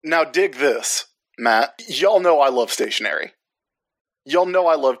Now dig this, Matt. Y'all know I love stationery. Y'all know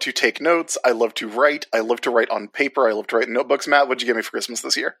I love to take notes. I love to write. I love to write on paper. I love to write in notebooks. Matt, what'd you get me for Christmas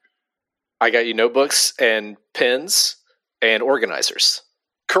this year? I got you notebooks and pens and organizers.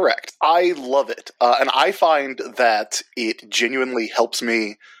 Correct. I love it. And I find that it genuinely helps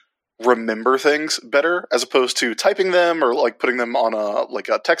me remember things better as opposed to typing them or like putting them on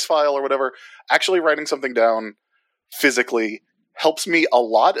a text file or whatever. Actually writing something down physically helps me a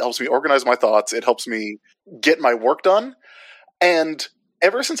lot. It helps me organize my thoughts. It helps me get my work done. And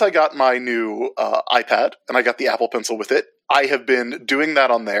ever since I got my new iPad and I got the Apple Pencil with it, I have been doing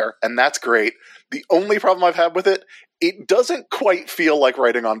that on there, and that's great. The only problem I've had with it, it doesn't quite feel like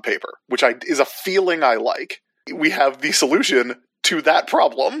writing on paper, which is a feeling I like. We have the solution to that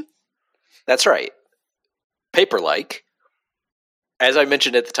problem. That's right. Paperlike, as I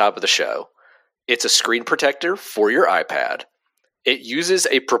mentioned at the top of the show, it's a screen protector for your iPad. It uses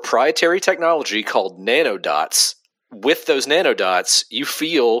a proprietary technology called nanodots. With those nanodots, you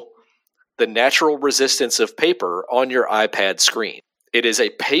feel the natural resistance of paper on your iPad screen. It is a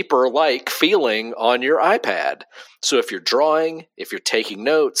paper-like feeling on your iPad. So if you're drawing, if you're taking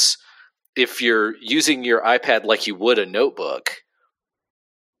notes, if you're using your iPad like you would a notebook,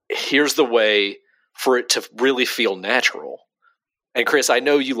 here's the way for it to really feel natural. And Chris, I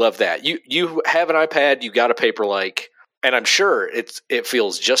know you love that. You have an iPad, you got a Paperlike, and I'm sure it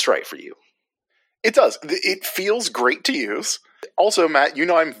feels just right for you. It does. It feels great to use. Also, Matt, you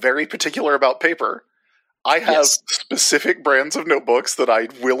know I'm very particular about paper. I have specific brands of notebooks that I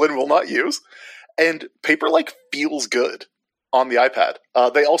will and will not use, and Paperlike feels good on the iPad.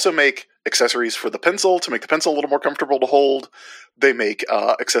 They also make accessories for the pencil to make the pencil a little more comfortable to hold. They make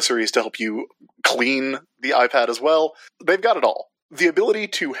accessories to help you clean the iPad as well. They've got it all. The ability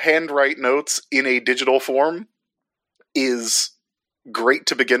to handwrite notes in a digital form is great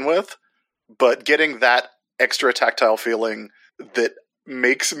to begin with, but getting that extra tactile feeling that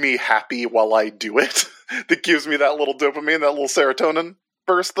makes me happy while I do it, that gives me that little dopamine, that little serotonin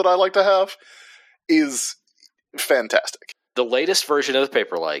burst that I like to have, is fantastic. The latest version of the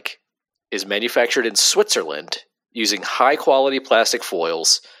Paperlike is manufactured in Switzerland using high-quality plastic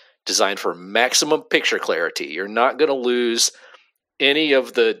foils designed for maximum picture clarity. You're not going to lose any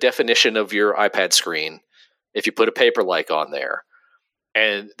of the definition of your iPad screen if you put a Paperlike on there.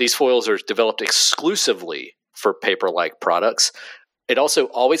 And these foils are developed exclusively for Paperlike products. It also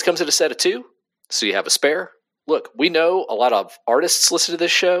always comes in a set of 2, so you have a spare. Look, we know a lot of artists listen to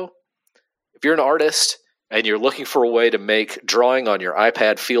this show. If you're an artist and you're looking for a way to make drawing on your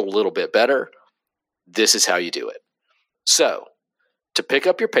iPad feel a little bit better, this is how you do it. So, to pick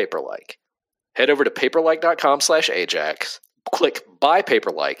up your Paperlike, head over to paperlike.com/Ajax, click Buy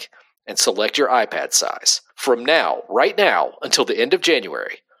Paperlike, and select your iPad size. From now, right now, until the end of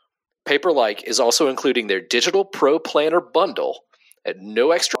January, Paperlike is also including their Digital Pro Planner bundle at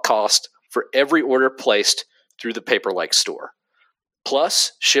no extra cost for every order placed through the Paperlike store.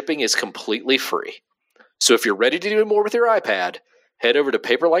 Plus, shipping is completely free. So if you're ready to do more with your iPad, head over to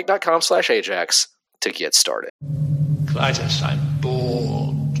paperlike.com/Ajax to get started. Clytus, I'm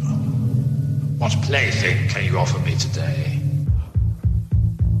bored. What plaything can you offer me today?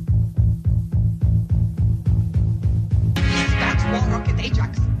 That's War Rocket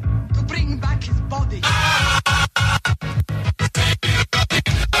Ajax to bring back his body.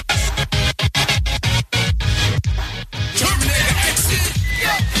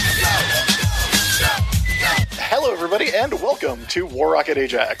 Hello, everybody, and welcome to War Rocket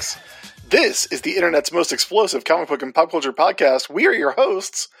Ajax. This is the internet's most explosive comic book and pop culture podcast. We are your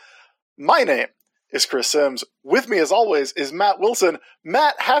hosts. My name is Chris Sims. With me, as always, is Matt Wilson.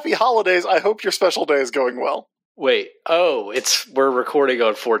 Matt, happy holidays. I hope your special day is going well. Wait, we're recording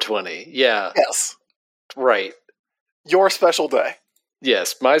on 420. Yeah. Yes. Right. Your special day.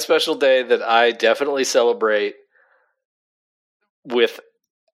 Yes, my special day that I definitely celebrate with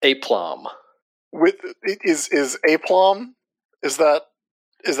aplomb. Is aplomb? Is that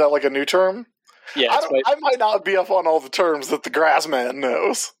like a new term? Yeah, I might not be up on all the terms that the grass man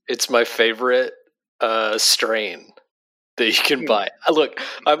knows. It's my favorite strain that you can buy. Look,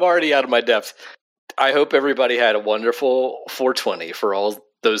 I'm already out of my depth. I hope everybody had a wonderful 420 for all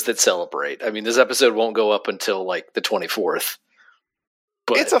those that celebrate. I mean, this episode won't go up until like the 24th.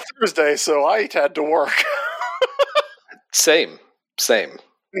 But it's a Thursday, so I had to work. Same.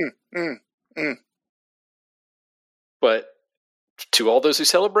 But to all those who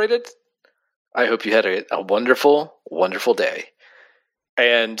celebrated, I hope you had a wonderful, wonderful day.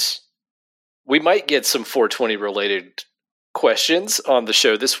 And we might get some 420 related questions on the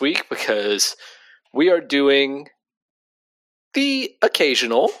show this week because we are doing the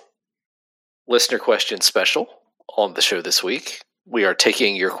occasional listener question special on the show this week. We are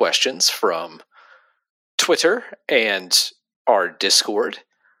taking your questions from Twitter and our Discord.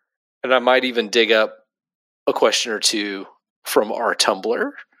 And I might even dig up a question or two from our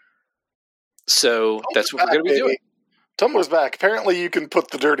Tumblr. So that's what we're going to be doing. Tumblr's back. Apparently you can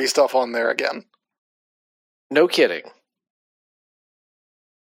put the dirty stuff on there again. No kidding.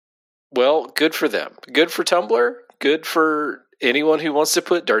 Well, good for them. Good for Tumblr. Good for anyone who wants to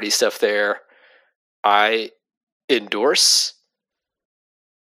put dirty stuff there. I endorse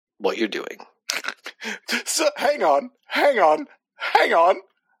what you're doing. So, hang on.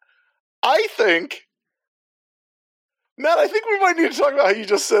 I think we might need to talk about how you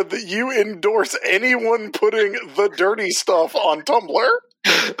just said that you endorse anyone putting the dirty stuff on Tumblr.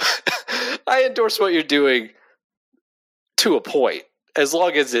 I endorse what you're doing to a point, as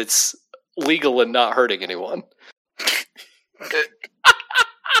long as it's legal and not hurting anyone.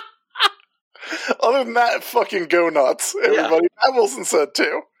 Other than that, fucking go nuts, everybody. Yeah. Matt Wilson said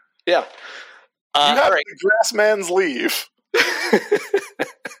too. Yeah. You have the grass man's leave.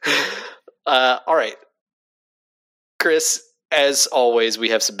 All right. Chris, as always, we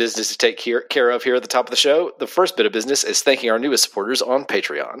have some business to take care of here at the top of the show. The first bit of business is thanking our newest supporters on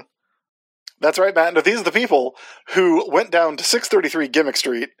Patreon. That's right, Matt. Now, these are the people who went down to 633 Gimmick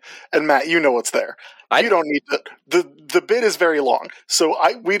Street, and Matt, you know what's there. You don't need to. The bid is very long, so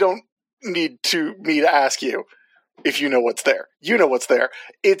we don't need me to ask you if you know what's there. You know what's there.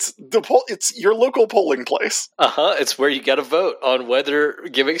 It's your local polling place. It's where you got to vote on whether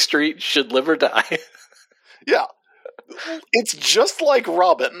Gimmick Street should live or die. Yeah. It's just like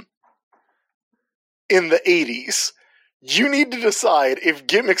Robin in the 80s. You need to decide if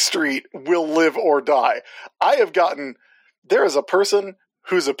Gimmick Street will live or die. There is a person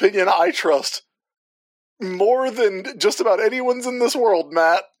whose opinion I trust more than just about anyone's in this world,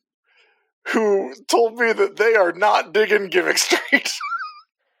 Matt, who told me that they are not digging Gimmick Street.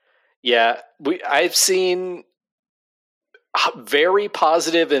 Yeah, I've seen very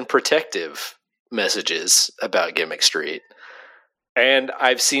positive and protective messages about Gimmick Street. And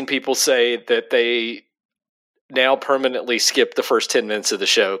I've seen people say that they now permanently skip the first 10 minutes of the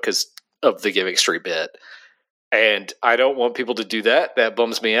show because of the Gimmick Street bit. And I don't want people to do that. That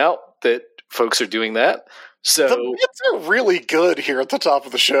bums me out that folks are doing that. So the bits are really good here at the top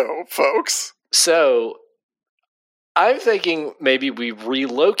of the show, folks. So I'm thinking maybe we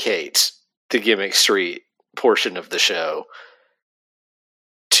relocate the Gimmick Street portion of the show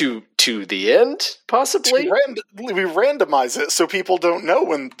to the end, possibly? We randomize it so people don't know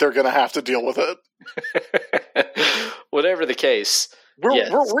when they're going to have to deal with it. Whatever the case. We're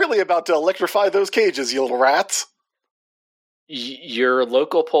really about to electrify those cages, you little rats. Your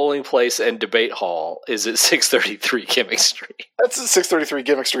local polling place and debate hall is at 633 Gimmick Street. That's at 633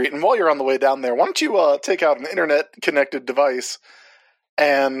 Gimmick Street. And while you're on the way down there, why don't you take out an internet-connected device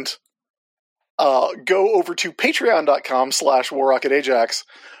and go over to patreon.com/WarRocketAjax,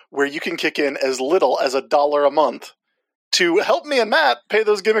 where you can kick in as little as $1 a month to help me and Matt pay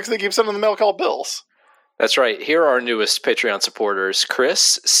those gimmicks they keep sending the mail call bills. That's right. Here are our newest Patreon supporters,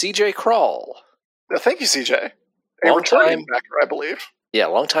 Chris, CJ Crawl. Thank you, CJ. A returning backer, I believe. Yeah,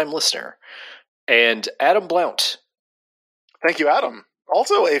 long-time listener. And Adam Blount. Thank you, Adam.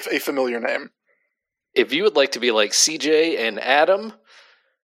 Also a familiar name. If you would like to be like CJ and Adam,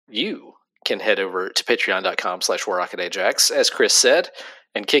 you can head over to patreon.com/WarRocketAjax, as Chris said,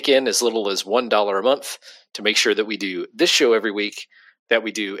 and kick in as little as $1 a month to make sure that we do this show every week, that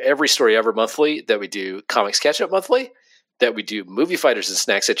we do Every Story Ever monthly, that we do Comics Catch Up monthly, that we do Movie Fighters and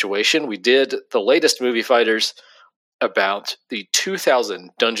Snack Situation. We did the latest Movie Fighters about the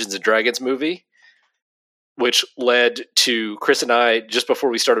 2000 Dungeons & Dragons movie, which led to Chris and I, just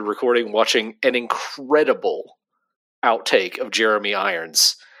before we started recording, watching an incredible outtake of Jeremy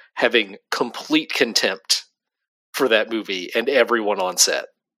Irons having complete contempt for that movie and everyone on set.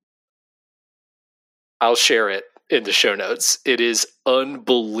 I'll share it in the show notes. It is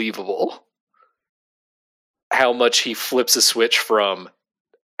unbelievable how much he flips a switch from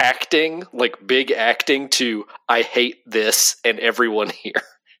acting, like big acting, to I hate this and everyone here.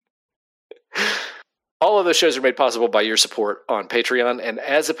 All of those shows are made possible by your support on Patreon, and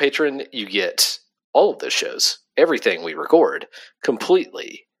as a patron, you get all of those shows, everything we record,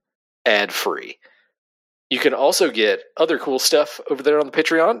 completely ad-free. You can also get other cool stuff over there on the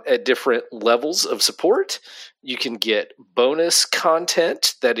Patreon at different levels of support. You can get bonus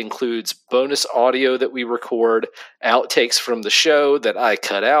content that includes bonus audio that we record, outtakes from the show that I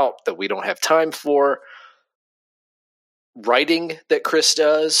cut out that we don't have time for, writing that Chris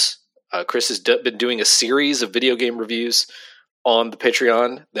does. Chris has been doing a series of video game reviews on the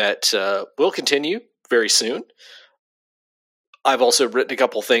Patreon that will continue very soon. I've also written a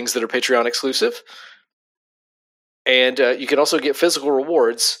couple things that are Patreon exclusive. And you can also get physical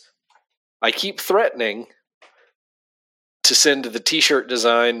rewards. I keep threatening to send the t-shirt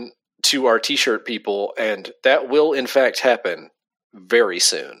design to our t-shirt people, and that will in fact happen very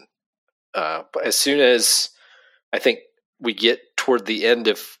soon. But as soon as I think we get toward the end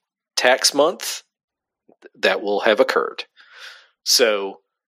of tax month, that will have occurred. So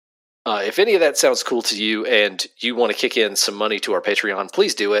if any of that sounds cool to you and you want to kick in some money to our Patreon,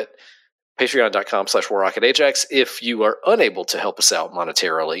 please do it. Patreon.com/WarRocketAjax. If you are unable to help us out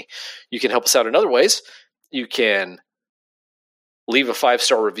monetarily, you can help us out in other ways. You can leave a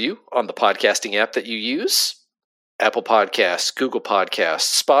 5-star review on the podcasting app that you use. Apple Podcasts, Google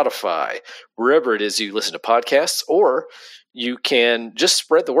Podcasts, Spotify, wherever it is you listen to podcasts. Or you can just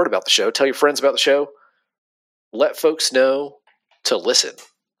spread the word about the show. Tell your friends about the show. Let folks know to listen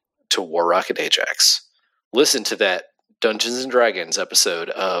to War Rocket Ajax. Listen to that Dungeons and Dragons episode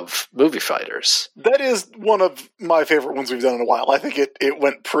of Movie Fighters. That is one of my favorite ones we've done in a while. I think it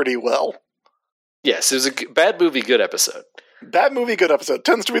went pretty well. Yes, it was a bad movie, good episode. Bad movie, good episode.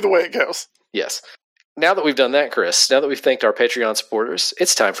 Tends to be the way it goes. Yes. Now that we've done that, Chris, now that we've thanked our Patreon supporters,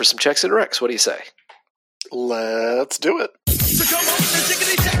 it's time for some checks and recs. What do you say? Let's do it. So come on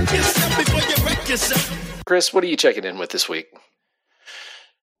and check yourself before you wreck yourself. Chris, what are you checking in with this week?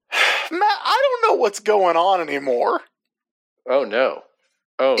 Matt, I don't know what's going on anymore. Oh, no.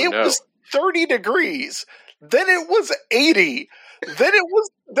 Oh, it no. was 30 degrees. Then it was 80. Then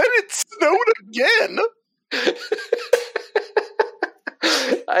it snowed again.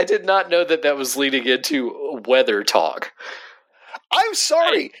 I did not know that was leading into weather talk. I'm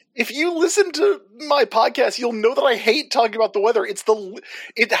sorry. If you listen to my podcast, you'll know that I hate talking about the weather.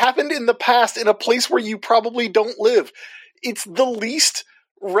 It happened in the past in a place where you probably don't live. It's the least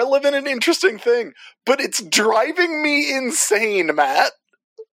relevant and interesting thing, but it's driving me insane, Matt.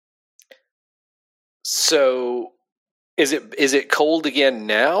 So, is it cold again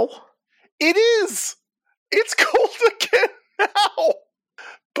now? It is. It's cold again now.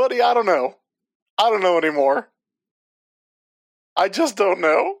 Buddy, I don't know. I don't know anymore. I just don't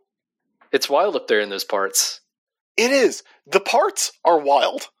know. It's wild up there in those parts. It is. The parts are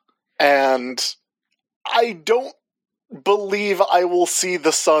wild. And I don't believe I will see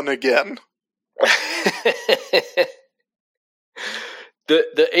the sun again.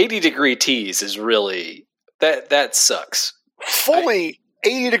 The 80-degree tease is really... That sucks. Fully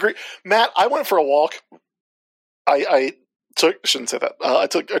 80 degree. Matt, I went for a walk. I shouldn't say that. I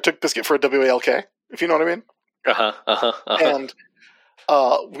took Biscuit for a WALK, if you know what I mean. And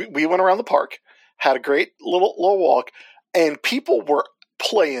we went around the park, had a great little walk, and people were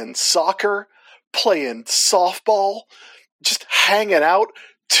playing soccer, playing softball, just hanging out.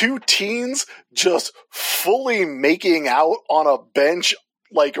 2 teens just fully making out on a bench,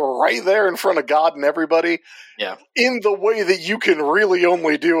 like right there in front of God and everybody. Yeah. In the way that you can really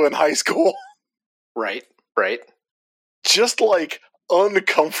only do in high school. Right. Just like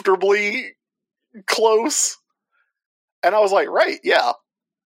uncomfortably close. And I was like, right, yeah.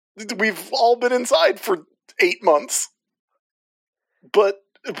 We've all been inside for 8 months. But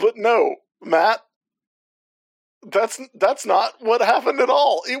no, Matt, that's not what happened at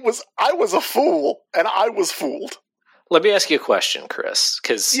all. I was a fool, and I was fooled. Let me ask you a question, Chris,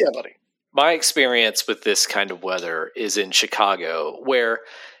 because yeah, buddy. My experience with this kind of weather is in Chicago, where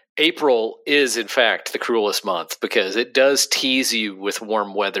April is, in fact, the cruelest month because it does tease you with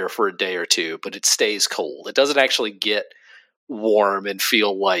warm weather for a day or two, but it stays cold. It doesn't actually get warm and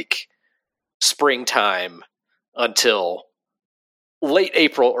feel like springtime until late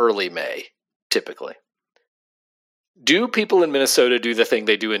April, early May, typically. Do people in Minnesota do the thing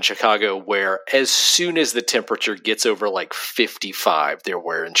they do in Chicago where as soon as the temperature gets over like 55, they're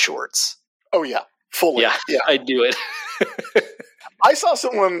wearing shorts? Oh, yeah. Fully. Yeah. I do it. I saw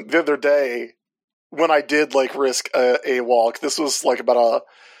someone the other day when I did like risk a walk. This was like about a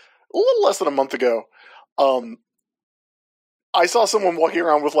little less than a month ago. I saw someone walking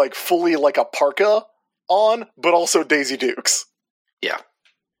around with like fully like a parka on, but also Daisy Dukes. Yeah.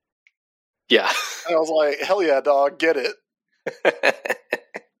 Yeah. And I was like, hell yeah, dog, get it.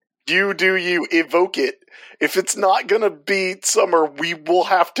 You do you, evoke it. If it's not gonna be summer, we will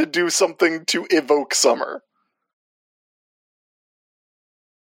have to do something to evoke summer.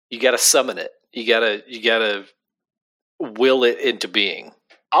 You gotta summon it. You gotta will it into being.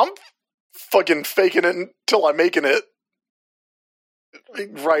 I'm fucking faking it until I'm making it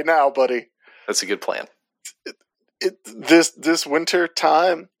right now, buddy. That's a good plan. This winter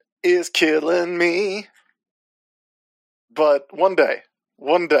time is killing me. But one day,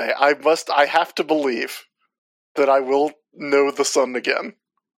 I have to believe that I will know the sun again.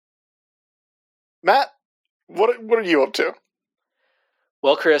 Matt, what are you up to?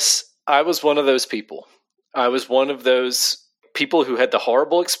 Well, Chris, I was one of those people. I was one of those people who had the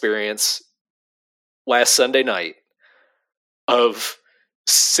horrible experience last Sunday night of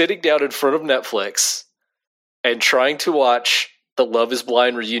sitting down in front of Netflix and trying to watch the Love is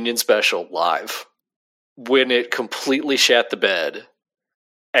Blind reunion special live when it completely shat the bed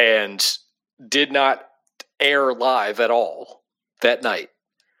and did not air live at all that night.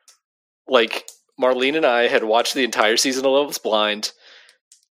 Like, Marlene and I had watched the entire season of Love is Blind.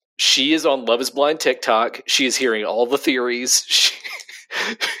 She is on Love is Blind TikTok. She is hearing all the theories.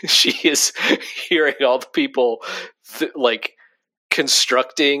 She is hearing all the people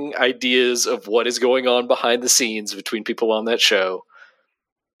constructing ideas of what is going on behind the scenes between people on that show.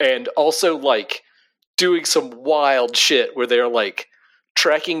 And also doing some wild shit where they're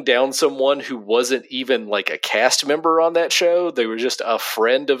tracking down someone who wasn't even a cast member on that show. They were just a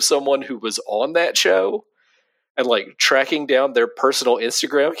friend of someone who was on that show. And tracking down their personal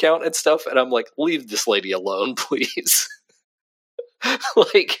Instagram account and stuff. And I'm like, leave this lady alone, please.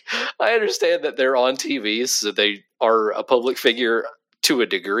 I understand that they're on TV, so they are a public figure to a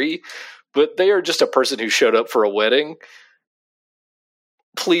degree, but they are just a person who showed up for a wedding.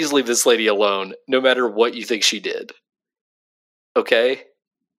 Please leave this lady alone, no matter what you think she did. Okay?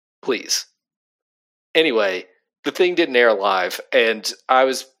 Please. Anyway, the thing didn't air live, and I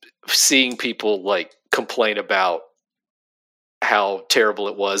was seeing people complain about how terrible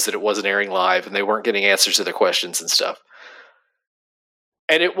it was that it wasn't airing live and they weren't getting answers to their questions and stuff.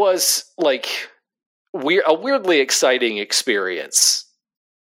 And it was a weirdly exciting experience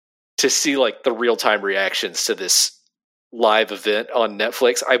to see the real-time reactions to this live event on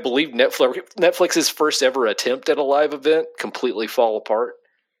Netflix. I believe Netflix's first ever attempt at a live event completely fall apart.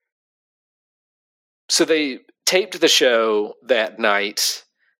 So they taped the show that night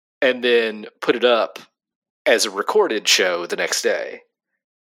and then put it up as a recorded show the next day.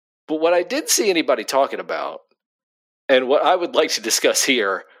 But what I did see anybody talking about, and what I would like to discuss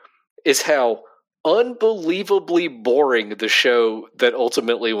here, is how unbelievably boring the show that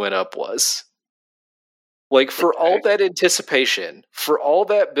ultimately went up was. For all that anticipation, for all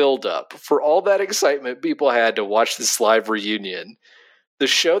that build-up, for all that excitement people had to watch this live reunion, the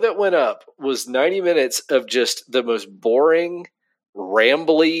show that went up was 90 minutes of just the most boring,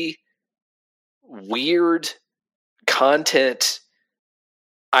 rambly, weird content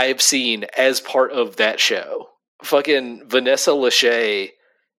I have seen as part of that show. Fucking Vanessa Lachey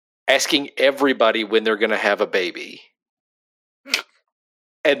asking everybody when they're going to have a baby.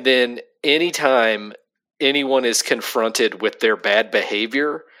 And then anytime anyone is confronted with their bad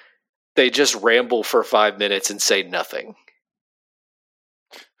behavior, they just ramble for 5 minutes and say nothing.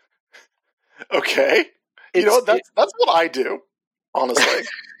 Okay. That's what I do, honestly.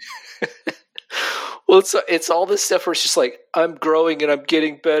 Well, it's all this stuff where it's just I'm growing and I'm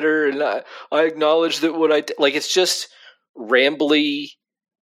getting better, and I acknowledge that what I it's just rambly,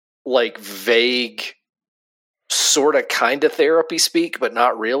 vague, sort of kind of therapy speak, but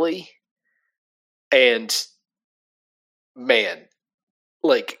not really. And man,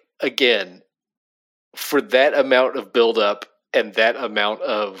 again, for that amount of buildup and that amount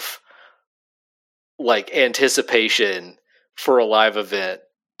of anticipation for a live event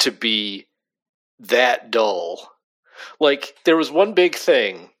to be that dull. There was one big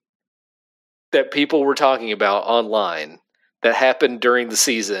thing that people were talking about online that happened during the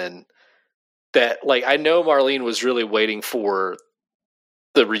season that I know Marlene was really waiting for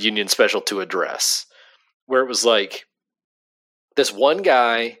the reunion special to address, where it was this one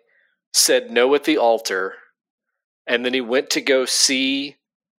guy said no at the altar, and then he went to go see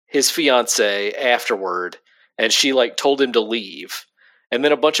his fiance afterward, and she told him to leave. And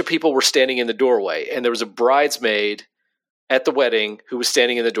then a bunch of people were standing in the doorway, and there was a bridesmaid at the wedding who was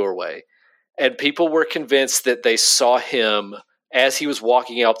standing in the doorway. And people were convinced that they saw him as he was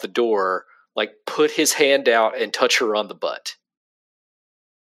walking out the door, put his hand out and touch her on the butt.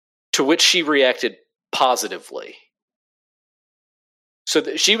 To which she reacted positively.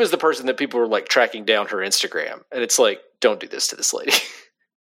 So she was the person that people were tracking down her Instagram. And it's don't do this to this lady.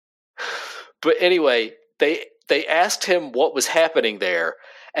 But anyway, they asked him what was happening there,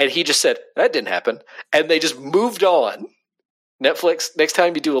 and he just said, that didn't happen. And they just moved on. Netflix, next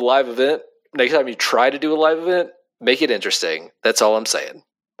time you do a live event, next time you try to do a live event, make it interesting. That's all I'm saying.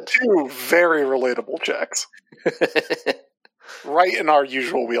 2 very relatable checks. Right in our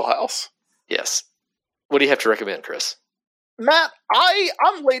usual wheelhouse. Yes. What do you have to recommend, Chris? Matt,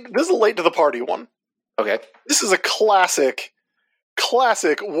 I'm late. This is a late to the party one. Okay. This is a classic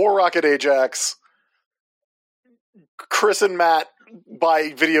War Rocket Ajax. Chris and Matt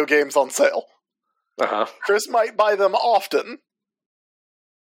buy video games on sale. Uh-huh. Chris might buy them often,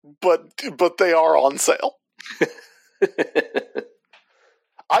 but they are on sale.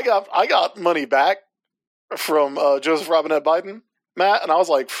 I got money back from Joseph Robinette Biden, Matt, and I was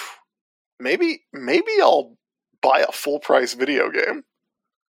like, maybe I'll buy a full price video game.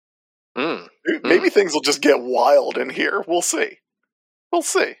 Maybe things will just get wild in here. We'll see.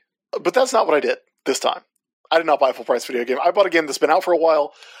 But that's not what I did this time. I did not buy a full price video game. I bought a game that's been out for a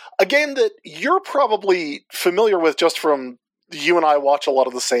while. A game that you're probably familiar with just from you and I watch a lot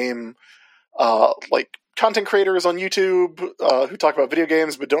of the same like content creators on YouTube who talk about video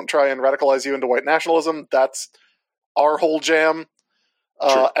games but don't try and radicalize you into white nationalism. That's our whole jam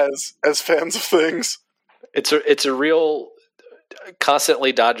as fans of things. It's a real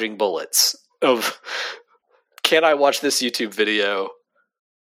constantly dodging bullets of, can I watch this YouTube video?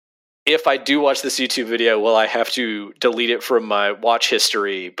 If I do watch this YouTube video, will I have to delete it from my watch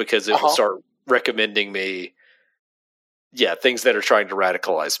history because it will start recommending me things that are trying to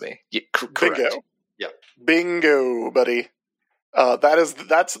radicalize me? Correct. Bingo. Yeah. Bingo, buddy.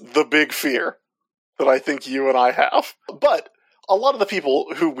 That's the big fear that I think you and I have. But a lot of the people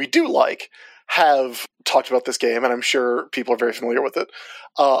who we do like have talked about this game, and I'm sure people are very familiar with it.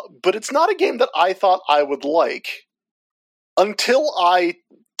 But it's not a game that I thought I would like until I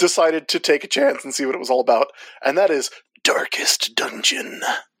decided to take a chance and see what it was all about, and that is Darkest Dungeon.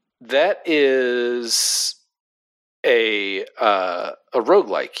 That is a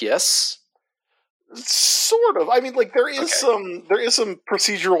roguelike, yes? Sort of. I mean, like there is some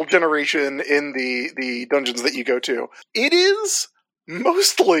procedural generation in the dungeons that you go to. It is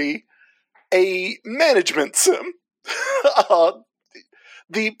mostly a management sim.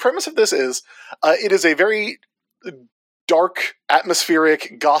 The premise of this is it is a very dark,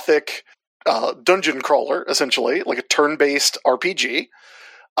 atmospheric, gothic dungeon crawler, essentially, like a turn-based RPG,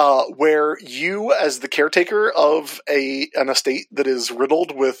 where you, as the caretaker of an estate that is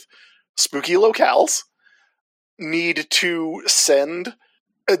riddled with spooky locales, need to send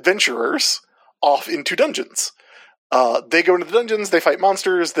adventurers off into dungeons. They go into the dungeons, they fight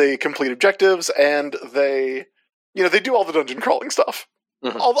monsters, they complete objectives, and they do all the dungeon crawling stuff.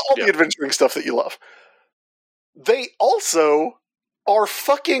 Mm-hmm. All the adventuring stuff that you love. They also are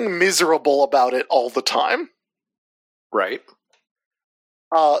fucking miserable about it all the time. Right.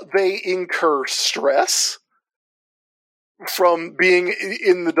 They incur stress from being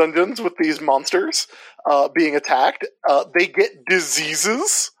in the dungeons with these monsters, being attacked. They get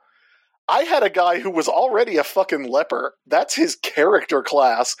diseases. I had a guy who was already a fucking leper. That's his character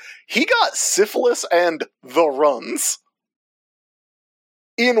class. He got syphilis and the runs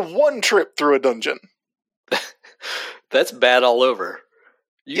in one trip through a dungeon. That's bad all over.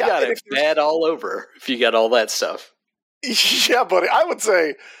 You got it bad all over if you got all that stuff. Yeah, buddy. I would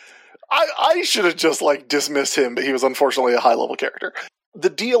say I should have just dismissed him, but he was unfortunately a high-level character. The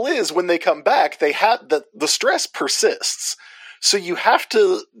deal is, when they come back, they have the stress persists. So you have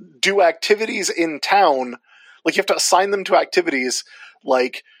to do activities in town. Like, you have to assign them to activities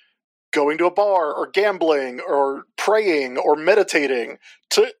like going to a bar or gambling or praying or meditating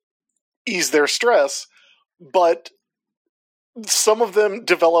to ease their stress. But some of them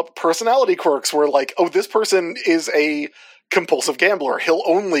develop personality quirks where, this person is a compulsive gambler. He'll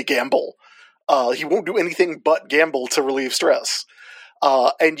only gamble. He won't do anything but gamble to relieve stress.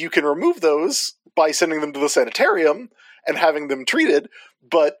 And you can remove those by sending them to the sanitarium and having them treated,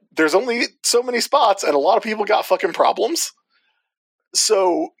 but there's only so many spots, and a lot of people got fucking problems.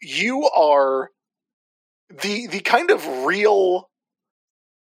 So you are the kind of real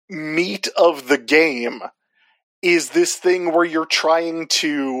meat of the game is this thing where you're trying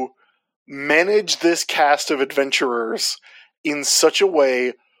to manage this cast of adventurers in such a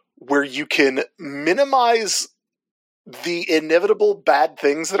way where you can minimize the inevitable bad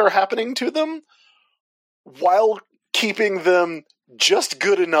things that are happening to them while keeping them just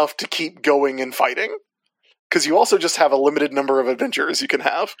good enough to keep going and fighting. Because you also just have a limited number of adventures you can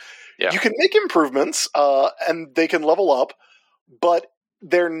have. Yeah. You can make improvements, and they can level up, but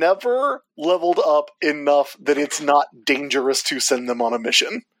they're never leveled up enough that it's not dangerous to send them on a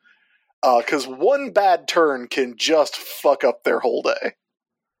mission. Because one bad turn can just fuck up their whole day.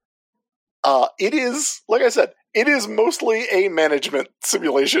 It is, like I said, it is mostly a management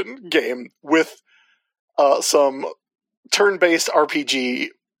simulation game with some turn-based RPG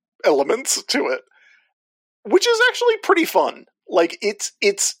elements to it, which is actually pretty fun.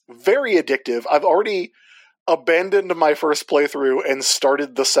 It's very addictive. I've already abandoned my first playthrough and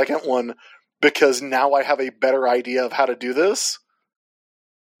started the second one because now I have a better idea of how to do this.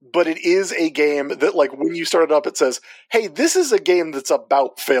 But it is a game that, like, when you start it up, it says, hey, this is a game that's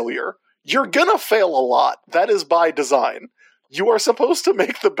about failure. You're gonna fail a lot. That is by design. You are supposed to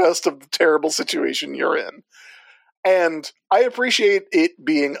make the best of the terrible situation you're in. And I appreciate it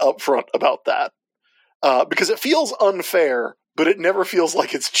being upfront about that. Because it feels unfair, but it never feels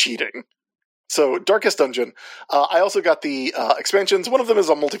like it's cheating. So, Darkest Dungeon. I also got the expansions. One of them is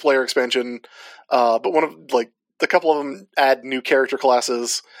a multiplayer expansion, but one of, like, a couple of them add new character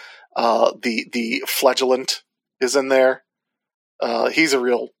classes. The Flagellant is in there.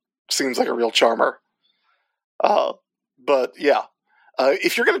 Seems like a real charmer. But yeah,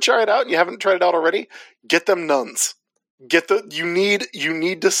 if you're going to try it out and you haven't tried it out already, get them nuns. You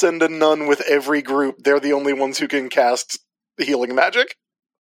need to send a nun with every group. They're the only ones who can cast healing magic.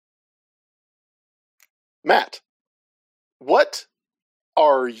 Matt, what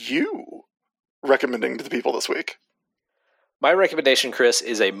are you recommending to the people this week? My recommendation, Chris,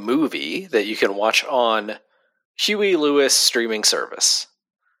 is a movie that you can watch on Huey Lewis streaming service.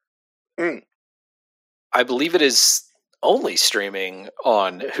 I believe it is only streaming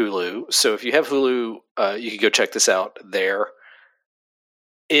on Hulu. So if you have Hulu, you can go check this out there.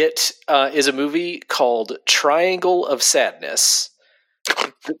 It is a movie called Triangle of Sadness.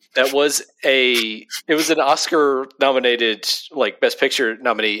 It was an Oscar nominated, like, Best Picture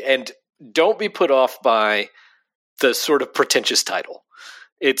nominee, and don't be put off by the sort of pretentious title.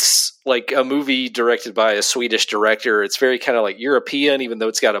 It's like a movie directed by a Swedish director. It's very kind of like European, even though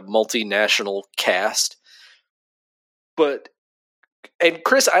it's got a multinational cast. And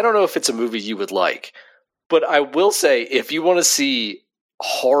Chris, I don't know if it's a movie you would like, but I will say, if you want to see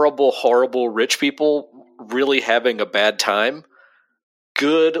horrible, horrible rich people really having a bad time,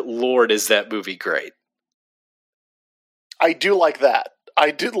 good Lord, is that movie great. I do like that. I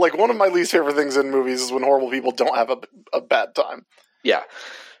do like, one of my least favorite things in movies is when horrible people don't have a bad time. Yeah.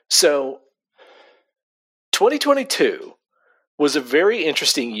 So 2022 was a very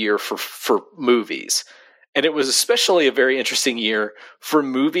interesting year for movies. And it was especially a very interesting year for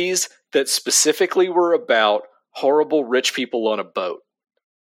movies that specifically were about horrible rich people on a boat.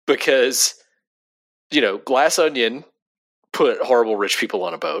 Because, Glass Onion put horrible rich people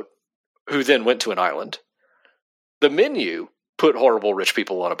on a boat, who then went to an island. The Menu put horrible rich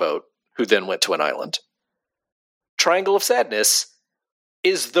people on a boat, who then went to an island. Triangle of Sadness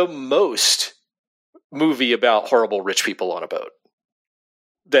is the most movie about horrible rich people on a boat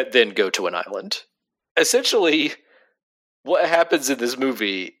that then go to an island. Essentially, what happens in this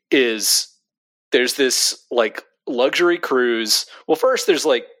movie is there's this, like, luxury cruise. Well, first there's,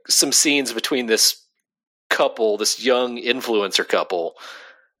 like, some scenes between this couple, this young influencer couple,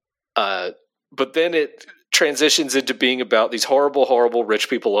 but then it transitions into being about these horrible, horrible rich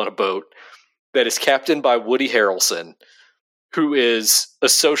people on a boat that is captained by Woody Harrelson, who is a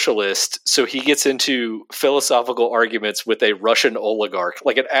socialist, so he gets into philosophical arguments with a Russian oligarch,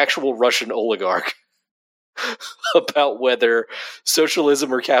 like an actual Russian oligarch, about whether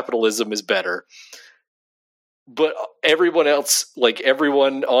socialism or capitalism is better. But everyone else, like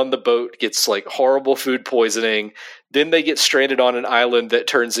everyone on the boat, gets, like, horrible food poisoning. Then they get stranded on an island that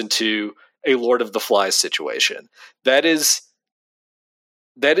turns into a Lord of the Flies situation. That is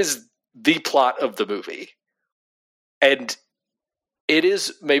the plot of the movie. And it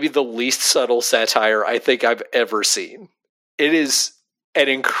is maybe the least subtle satire I think I've ever seen. It is an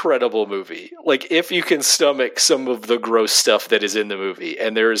incredible movie. Like, if you can stomach some of the gross stuff that is in the movie,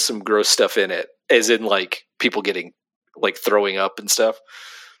 and there is some gross stuff in it, as in, like, people getting, like, throwing up and stuff,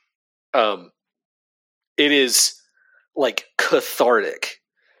 it is, like, cathartic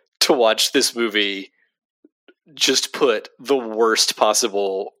to watch this movie just put the worst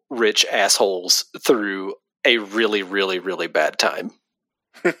possible rich assholes through a really, really, really bad time.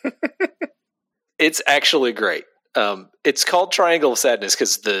 It's actually great. It's called Triangle of Sadness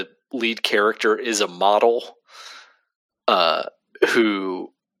because the lead character is a model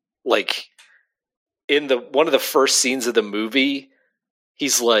who, like, in one of the first scenes of the movie,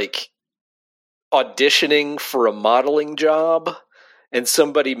 he's, like, auditioning for a modeling job, and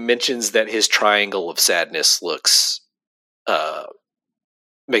somebody mentions that his triangle of sadness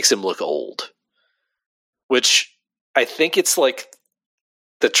makes him look old, which I think it's like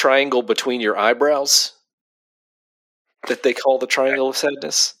the triangle between your eyebrows that they call the triangle of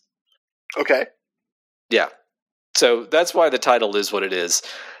sadness. Okay. Yeah. So that's why the title is what it is.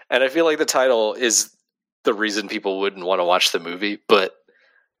 And I feel like the title is the reason people wouldn't want to watch the movie, but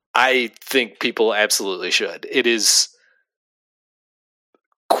I think people absolutely should. It is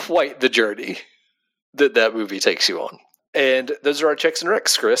quite the journey that movie takes you on. And those are our checks and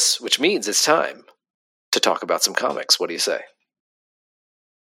recs, Chris, which means it's time to talk about some comics. What do you say?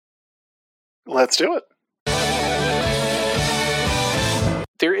 Let's do it.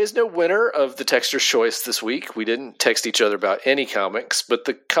 There is no winner of the Texter's Choice this week. We didn't text each other about any comics, but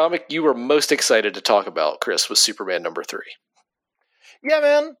the comic you were most excited to talk about, Chris, was Superman number 3. Yeah,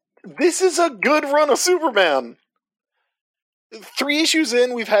 man. This is a good run of Superman. 3 issues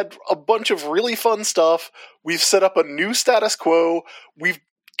in, we've had a bunch of really fun stuff. We've set up a new status quo. We've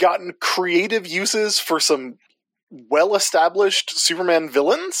gotten creative uses for some well-established Superman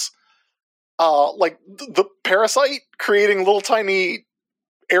villains. Like the Parasite creating little tiny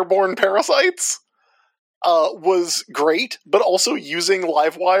airborne parasites was great, but also using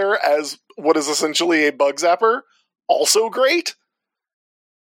Livewire as what is essentially a bug zapper, also great.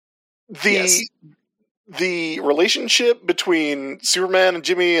 The relationship between Superman and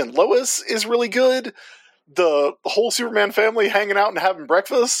Jimmy and Lois is really good. The whole Superman family hanging out and having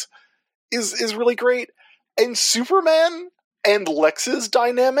breakfast is really great. And Superman and Lex's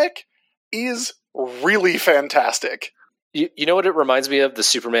dynamic is really fantastic. You know what it reminds me of? The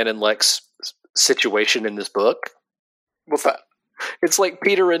Superman and Lex situation in this book? What's that? It's like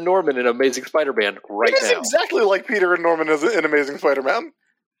Peter and Norman in Amazing Spider-Man right now. It is exactly like Peter and Norman in Amazing Spider-Man.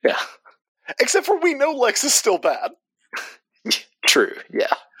 Yeah. Except for we know Lex is still bad. True,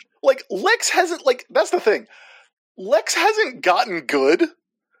 yeah. Like, Lex hasn't, like, that's the thing. Lex hasn't gotten good.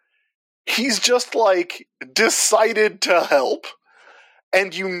 He's just, like, decided to help.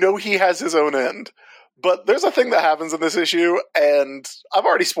 And you know he has his own end. But there's a thing that happens in this issue, and I've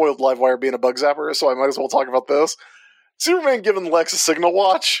already spoiled Livewire being a bug zapper, so I might as well talk about this. Superman giving Lex a signal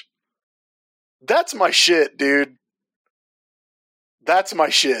watch. That's my shit, dude. That's my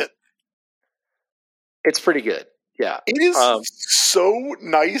shit. It's pretty good, yeah. It is so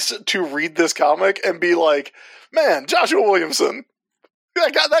nice to read this comic and be like, man, Joshua Williamson,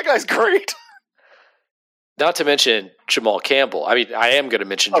 that guy's great. Not to mention Jamal Campbell. I mean, I am going to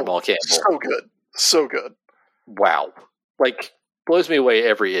mention Jamal Campbell. So good. So good. Wow. Like, blows me away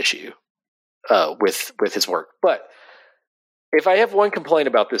every issue with his work. But if I have one complaint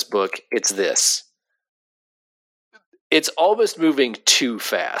about this book, it's this. It's almost moving too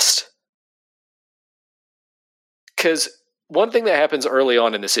fast. Because one thing that happens early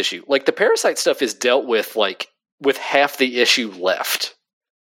on in this issue, like the Parasite stuff is dealt with like with half the issue left.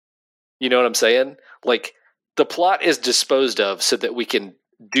 You know what I'm saying? Like the plot is disposed of so that we can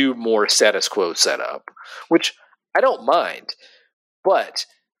do more status quo setup, which I don't mind. But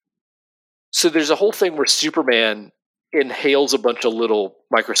so there's a whole thing where Superman inhales a bunch of little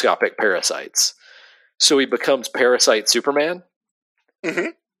microscopic parasites. So he becomes Parasite Superman. Mm-hmm.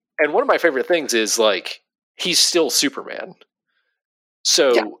 And one of my favorite things is like, he's still Superman.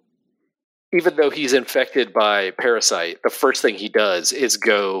 So even though he's infected by Parasite, the first thing he does is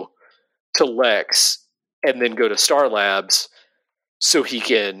go to Lex and then go to Star Labs so he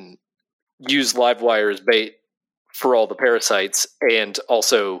can use Livewire as bait for all the parasites and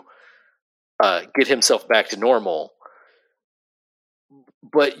also get himself back to normal.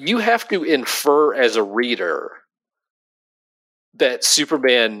 But you have to infer as a reader that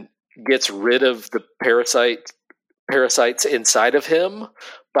Superman gets rid of the parasites inside of him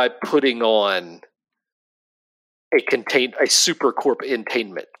by putting on a supercorp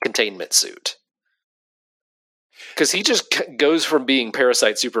containment suit. Because he just goes from being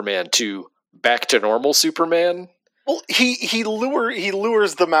Parasite Superman to back to normal Superman. Well, he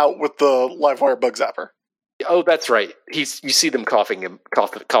lures them out with the Livewire bug zapper. Oh, that's right. You see them coughing them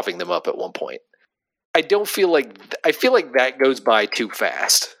up at one point. I feel like that goes by too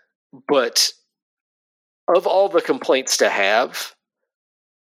fast. But of all the complaints to have,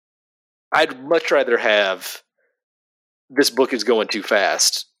 I'd much rather have this book is going too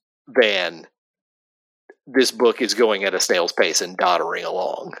fast than this book is going at a snail's pace and doddering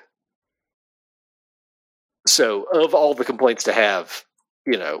along. So, of all the complaints to have,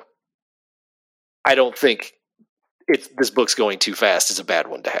 I don't think this book's going too fast is a bad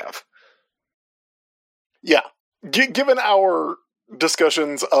one to have. Yeah. Given our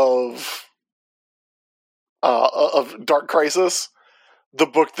discussions of Dark Crisis, the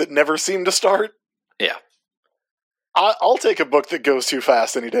book that never seemed to start. Yeah. I'll take a book that goes too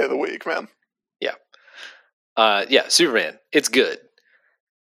fast any day of the week, man. Yeah. Superman. It's good.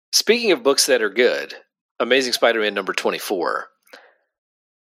 Speaking of books that are good, Amazing Spider-Man number 24.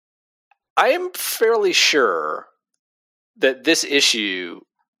 I am fairly sure that this issue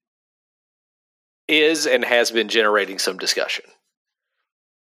is and has been generating some discussion.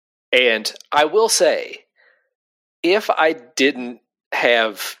 And I will say, if I didn't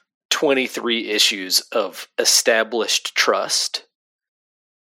have 23 issues of established trust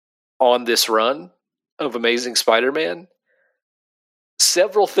on this run of Amazing Spider-Man,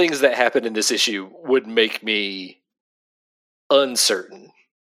 several things that happen in this issue would make me uncertain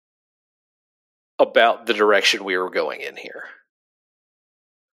about the direction we were going in here.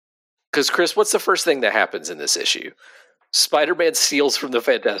 Because, Chris, what's the first thing that happens in this issue? Spider-Man steals from the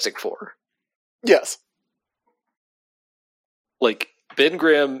Fantastic Four. Yes. Like, Ben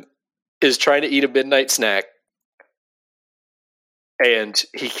Grimm is trying to eat a midnight snack, and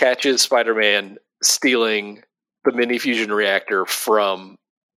he catches Spider-Man stealing the mini fusion reactor from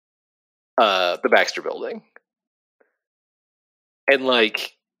the Baxter Building. And,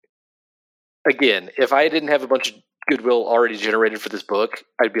 like, again, if I didn't have a bunch of goodwill already generated for this book,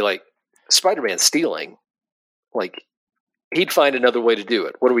 I'd be like, Spider-Man stealing? Like, he'd find another way to do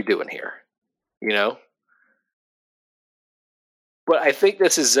it. What are we doing here? You know? But I think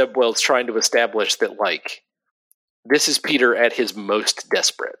this is Zeb Wells trying to establish that, like, this is Peter at his most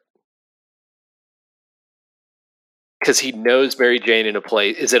desperate. Because he knows Mary Jane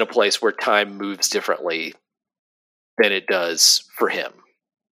is in a place where time moves differently than it does for him.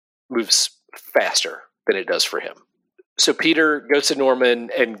 Moves faster than it does for him. So Peter goes to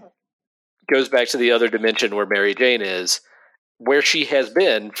Norman and goes back to the other dimension where Mary Jane is, where she has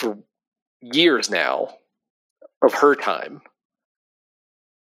been for years now of her time.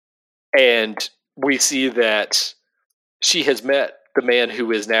 And we see that she has met the man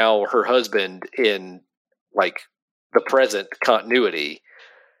who is now her husband in, like, the present continuity.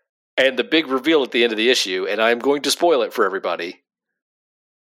 And the big reveal at the end of the issue, and I'm going to spoil it for everybody,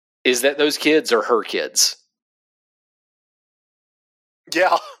 is that those kids are her kids.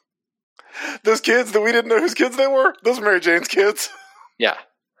 Yeah. Those kids that we didn't know whose kids they were, those are Mary Jane's kids. Yeah.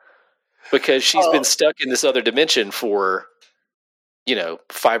 Because she's been stuck in this other dimension for,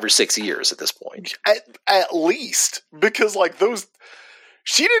 5 or 6 years at this point. At least. Because, like,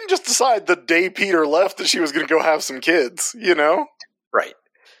 she didn't just decide the day Peter left that she was going to go have some kids, you know? Right.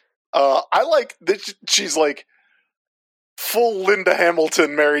 I like that she's, like, full Linda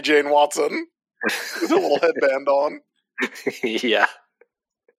Hamilton, Mary Jane Watson. With a little headband on. Yeah.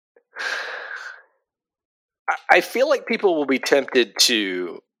 I feel like people will be tempted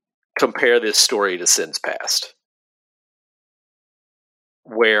to compare this story to Sin's Past,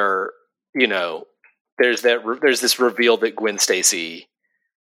 where, there's this reveal that Gwen Stacy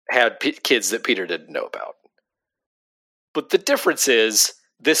had kids that Peter didn't know about. But the difference is,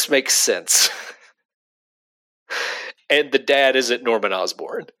 this makes sense. And the dad isn't Norman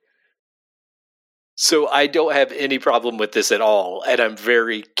Osborn. So I don't have any problem with this at all, and I'm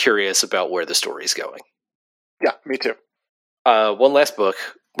very curious about where the story's going. Yeah, me too. One last book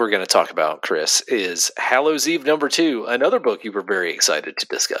we're going to talk about, Chris, is Hallows' Eve #2, another book you were very excited to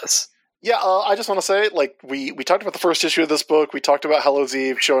discuss. Yeah, I just want to say, like, we talked about the first issue of this book, we talked about Hallows'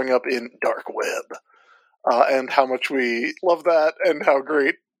 Eve showing up in Dark Web, and how much we love that, and how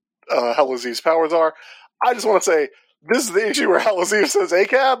great Hallows' Eve's powers are. I just want to say, this is the issue where Hallows' Eve says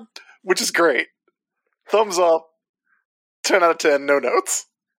ACAB, which is great. Thumbs up, 10 out of 10, no notes.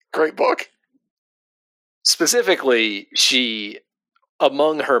 Great book. Specifically, she,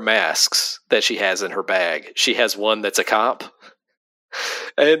 among her masks that she has in her bag, she has one that's a cop.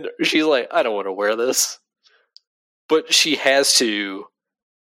 And she's like, I don't want to wear this. But she has to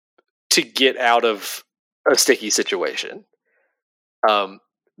get out of a sticky situation.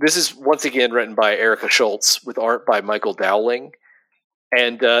 This is, once again, written by Erica Schultz with art by Michael Dowling.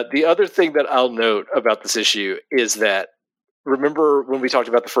 And the other thing that I'll note about this issue is that, remember when we talked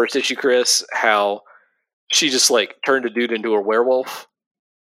about the first issue, Chris, how she just, like, turned a dude into a werewolf?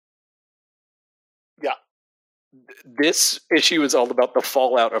 Yeah. This issue is all about the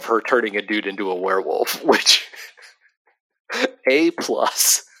fallout of her turning a dude into a werewolf, which, A+.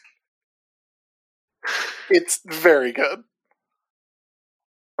 It's very good.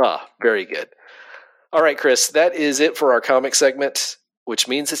 Very good. All right, Chris, that is it for our comic segment, which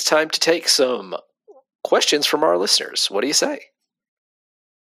means it's time to take some questions from our listeners. What do you say?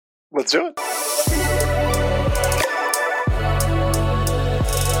 Let's do it.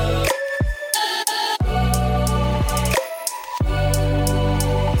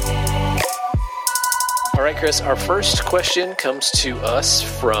 All right, Chris, our first question comes to us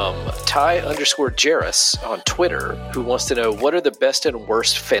from Ty_Jairus on Twitter, who wants to know, what are the best and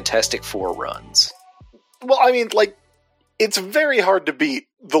worst Fantastic Four runs? Well, I mean, like, it's very hard to beat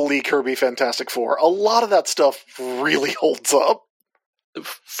the Lee Kirby Fantastic Four. A lot of that stuff really holds up.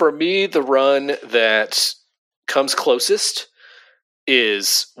 For me, the run that comes closest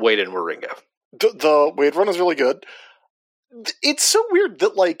is Wade and Wieringa. The Wade run is really good. It's so weird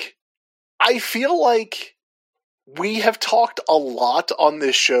that, like, I feel like we have talked a lot on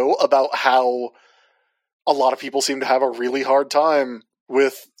this show about how a lot of people seem to have a really hard time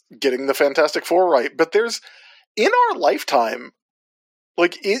with getting the Fantastic Four right. But there's, in our lifetime,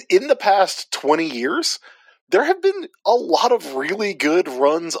 like in the past 20 years, there have been a lot of really good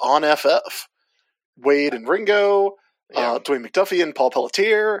runs on FF. Wade and Ringo, Dwayne McDuffie and Paul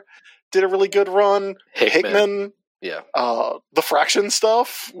Pelletier did a really good run. Hickman. Yeah. The Fraction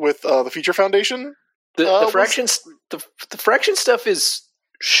stuff with the Future Foundation. The Fraction stuff is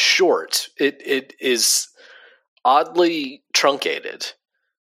short. It is oddly truncated,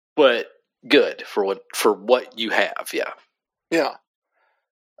 but good for what you have. Yeah. Yeah.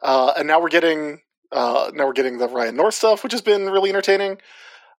 And now we're getting the Ryan North stuff, which has been really entertaining.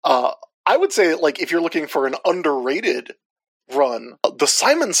 I would say, like, if you're looking for an underrated run, the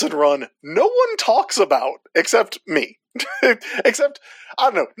Simonson run, no one talks about except me. Except, I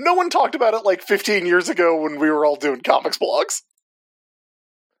don't know, no one talked about it like 15 years ago when we were all doing comics blogs.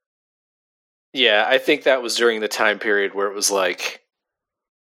 Yeah, I think that was during the time period where it was like,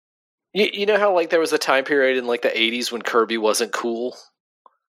 you know how like there was a time period in like the 80s when Kirby wasn't cool?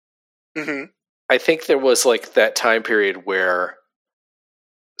 Mm-hmm. I think there was like that time period where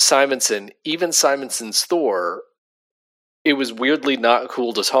even Simonson's Thor, it was weirdly not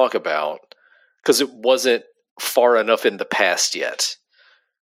cool to talk about because it wasn't far enough in the past yet.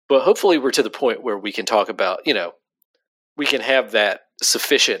 But hopefully we're to the point where we can talk about, we can have that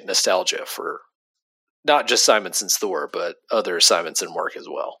sufficient nostalgia for not just Simonson's Thor, but other Simonson work as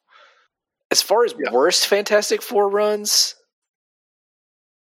well. As far as worst Fantastic Four runs,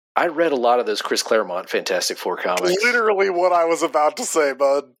 I read a lot of those Chris Claremont Fantastic Four comics. Literally what I was about to say,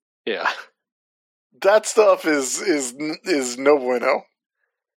 bud. Yeah. That stuff is no bueno.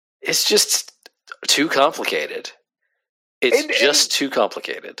 It's just too complicated. It's just too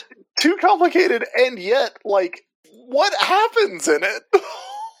complicated. Too complicated, and yet, like, what happens in it?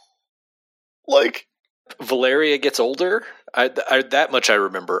 Like, Valeria gets older. That much I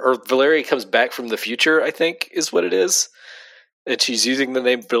remember. Or Valeria comes back from the future, I think, is what it is. And she's using the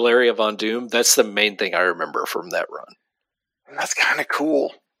name Valeria Von Doom. That's the main thing I remember from that run. And that's kind of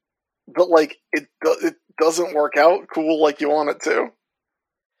cool. But, like, it doesn't work out cool like you want it to.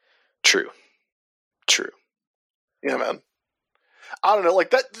 True. Yeah, man. I don't know,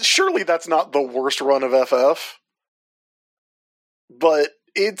 like, that. Surely that's not the worst run of FF. But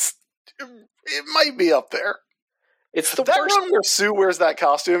it might be up there. It's the that worst run where Sue wears that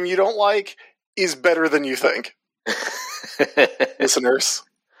costume you don't like is better than you think. Listeners.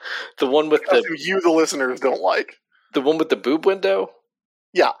 The one with the listeners don't like. The one with the boob window?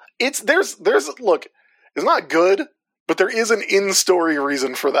 Yeah. There's look, it's not good, but there is an in-story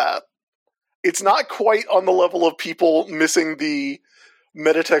reason for that. It's not quite on the level of people missing the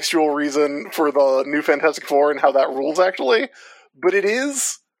metatextual reason for the new Fantastic Four and how that rules, actually. But it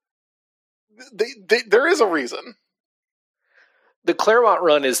is... there is a reason. The Claremont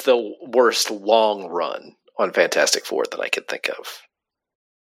run is the worst long run on Fantastic Four that I can think of.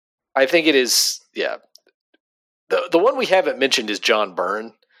 I think it is, yeah. The one we haven't mentioned is John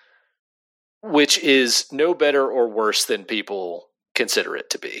Byrne, which is no better or worse than people consider it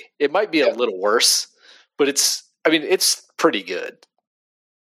to be. It might be a little worse, but it's pretty good.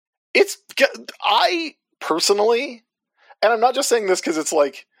 I personally, and I'm not just saying this because it's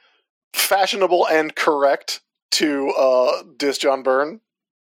like fashionable and correct to diss John Byrne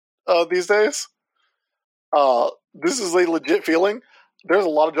these days. This is a legit feeling. There's a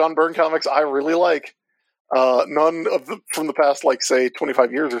lot of John Byrne comics I really like. None of them from the past, like, say,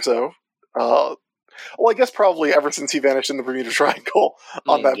 25 years or so. Well, I guess probably ever since he vanished in the Bermuda Triangle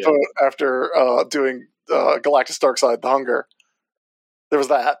on that boat after doing Galactus Darkside, The Hunger. There was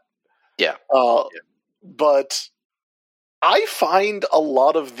that. Yeah. But I find a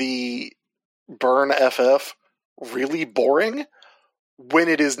lot of the Byrne FF really boring when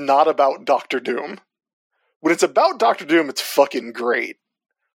it is not about Doctor Doom. When it's about Doctor Doom, it's fucking great.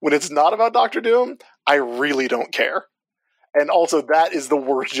 When it's not about Doctor Doom, I really don't care. And also, that is the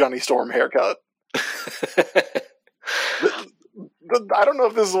worst Johnny Storm haircut. I don't know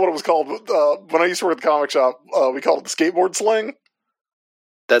if this is what it was called, but when I used to work at the comic shop, we called it the skateboard sling.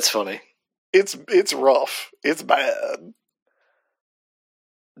 That's funny. It's rough. It's bad.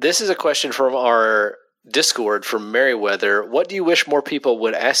 This is a question from our Discord from Merriweather. What do you wish more people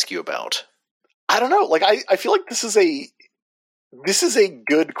would ask you about? I don't know. Like, I feel like this is a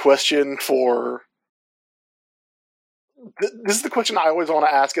good question for... This is the question I always want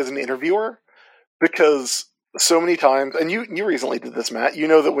to ask as an interviewer, because so many times, and you recently did this, Matt, you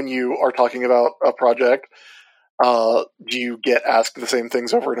know that when you are talking about a project, you get asked the same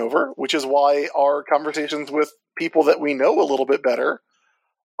things over and over, which is why our conversations with people that we know a little bit better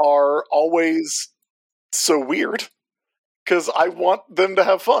are always so weird, because I want them to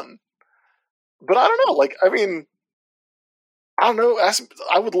have fun. But I don't know, I don't know.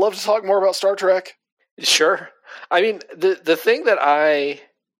 I would love to talk more about Star Trek. Sure. I mean, the thing that I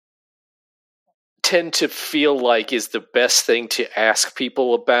tend to feel like is the best thing to ask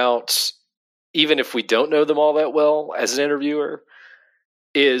people about, even if we don't know them all that well as an interviewer,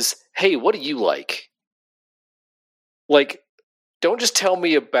 is, hey, what do you like? Like, don't just tell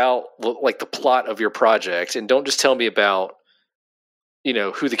me about like the plot of your project, and don't just tell me about,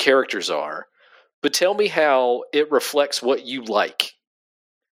 who the characters are, but tell me how it reflects what you like.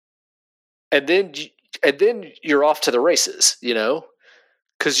 And then you're off to the races,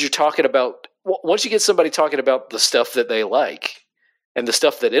 because you're talking about, once you get somebody talking about the stuff that they like and the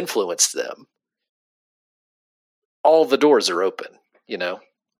stuff that influenced them, all the doors are open,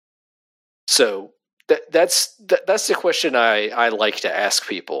 So that's the question I like to ask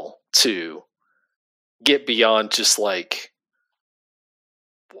people, to get beyond just like,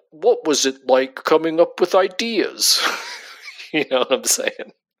 what was it like coming up with ideas? You know what I'm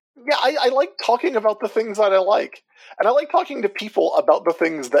saying? Yeah, I like talking about the things that I like. And I like talking to people about the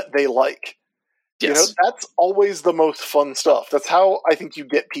things that they like. Yes. That's always the most fun stuff. That's how I think you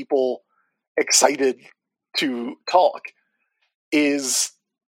get people excited to talk. Is,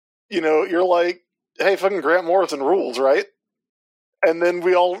 you're like, hey, fucking Grant Morrison rules, right? And then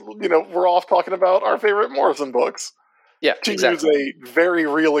we all, we're off talking about our favorite Morrison books. Yeah, to exactly. use a very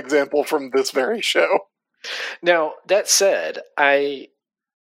real example from this very show. Now, that said, by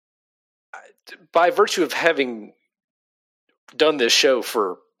virtue of having done this show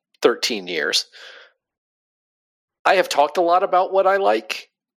for 13 years, I have talked a lot about what I like.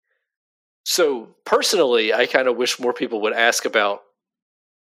 So personally, I kind of wish more people would ask about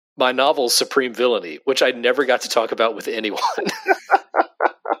my novel, Supreme Villainy, which I never got to talk about with anyone.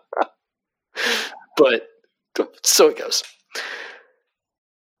 But so it goes.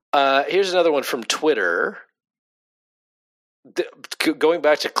 Here's another one from Twitter. Going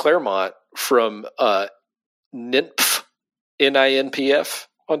back to Claremont from NINPF, NINPF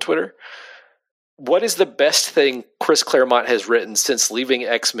on Twitter. What is the best thing Chris Claremont has written since leaving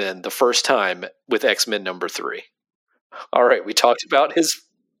X-Men the first time with X-Men #3? All right, we talked about his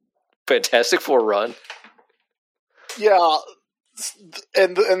Fantastic Four run. Yeah,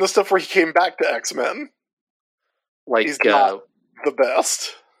 and the stuff where he came back to X-Men. Like, he's not the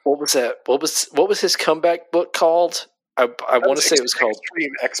best. What was that? What was his comeback book called? I want to say it was called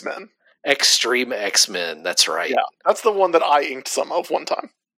Extreme X-Men. Extreme X-Men. That's right. Yeah, that's the one that I inked some of one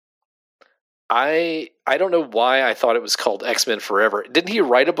time. I don't know why I thought it was called X-Men Forever. Didn't he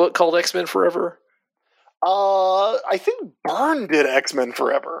write a book called X-Men Forever? I think Byrne did X-Men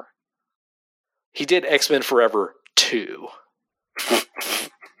Forever. He did X-Men Forever 2. Of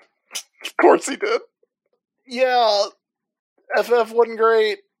course he did. Yeah, FF wasn't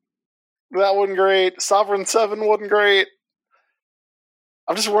great. That wasn't great. Sovereign 7 wasn't great.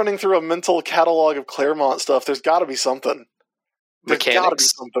 I'm just running through a mental catalog of Claremont stuff. There's got to be something. There's got to be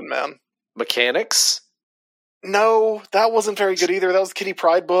something, man. Mechanics? No, that wasn't very good either. That was a Kitty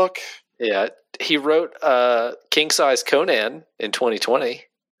Pryde book. Yeah, he wrote King Size Conan in 2020.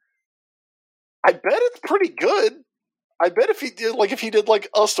 I bet it's pretty good. I bet if he did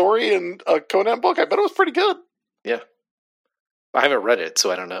a story and a Conan book, I bet it was pretty good. Yeah. I haven't read it,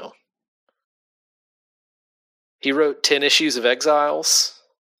 so I don't know. He wrote 10 issues of Exiles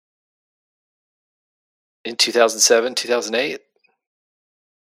in 2007, 2008.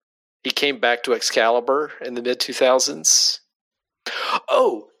 He came back to Excalibur in the mid-2000s.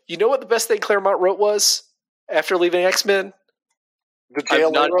 Oh, you know what the best thing Claremont wrote was after leaving X-Men? The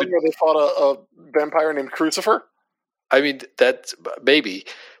JLA run where they fought a vampire named Crucifer? I mean, that's maybe.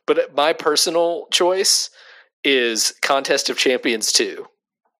 But my personal choice is Contest of Champions 2.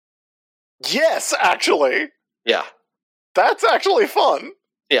 Yes, actually. Yeah. That's actually fun.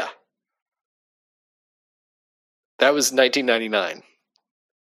 Yeah. That was 1999.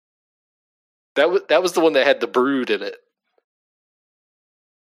 That was the one that had the Brood in it.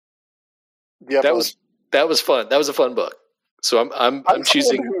 Yeah, that was fun. That was a fun book. So I'm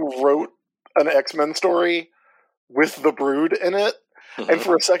choosing who wrote an X-Men story with the Brood in it. Mm-hmm. And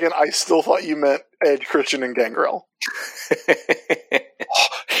for a second, I still thought you meant Edge, Christian, and Gangrel.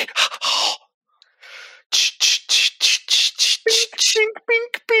 Bink,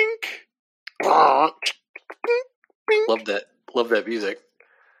 bink, bink. Love that music.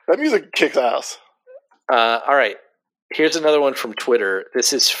 That music kicks ass. All right. Here's another one from Twitter.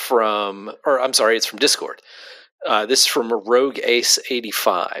 This is it's from Discord. This is from Rogue Ace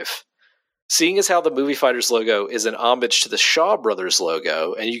 85. Seeing as how the Movie Fighters logo is an homage to the Shaw Brothers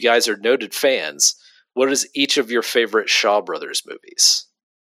logo, and you guys are noted fans, what is each of your favorite Shaw Brothers movies?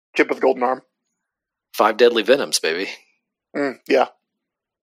 Kid with Golden Arm. Five Deadly Venoms, baby. Yeah.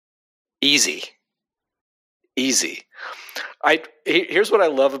 Easy. Here's what I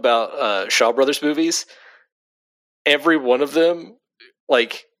love about Shaw Brothers movies. Every one of them,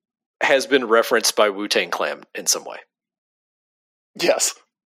 like, has been referenced by Wu-Tang Clan in some way. Yes.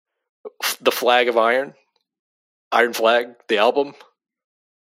 The Flag of Iron, Iron Flag, the album.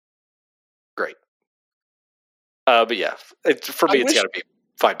 Great. But yeah, for me, it's got to be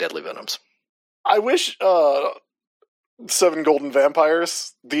Five Deadly Venoms. I wish Seven Golden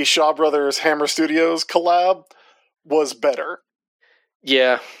Vampires, the Shaw Brothers Hammer Studios collab, was better.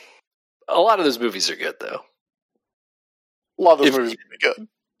 Yeah. A lot of those movies are good, though. A lot of those movies are good.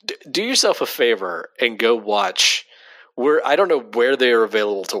 Do yourself a favor and go watch. I don't know where they are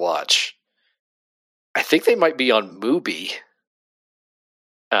available to watch. I think they might be on Mubi.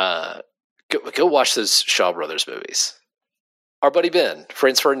 Go watch those Shaw Brothers movies. Our buddy Ben,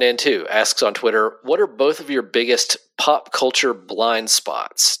 Franz Ferdinand 2, asks on Twitter, what are both of your biggest pop culture blind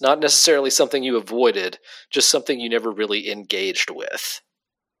spots? Not necessarily something you avoided, just something you never really engaged with.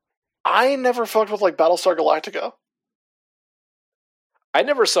 I never fucked with, like, Battlestar Galactica. I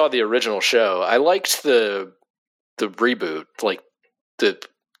never saw the original show. I liked the reboot, like the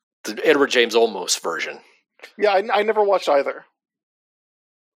Edward James Olmos version. Yeah, I never watched either.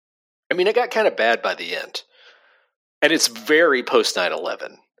 I mean, it got kind of bad by the end. And it's very post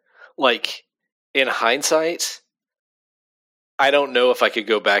 9/11. Like, in hindsight, I don't know if I could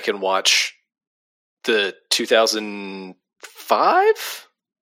go back and watch the 2005?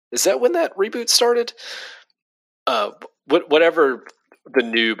 Is that when that reboot started? Whatever the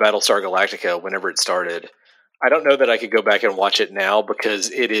new Battlestar Galactica, whenever it started, I don't know that I could go back and watch it now because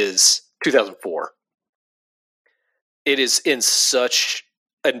it is 2004. It is in such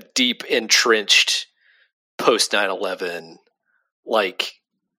a deep, entrenched post 9/11, like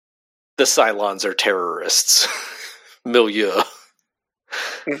the Cylons are terrorists milieu.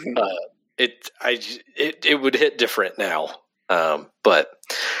 It would hit different now. But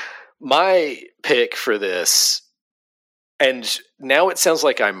my pick for this, and now it sounds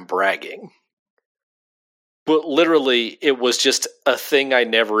like I'm bragging, but literally it was just a thing I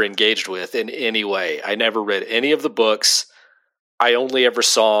never engaged with in any way. I never read any of the books. I only ever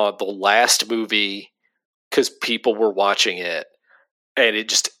saw the last movie because people were watching it, and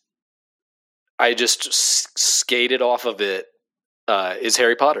I just skated off of it. Is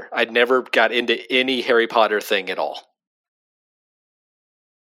Harry Potter. I never got into any Harry Potter thing at all.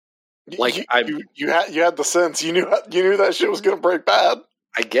 Like you had the sense. You knew that shit was going to break bad.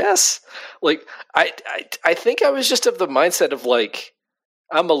 I guess. Like I think I was just of the mindset of like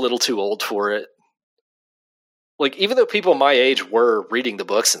I'm a little too old for it. Like even though people my age were reading the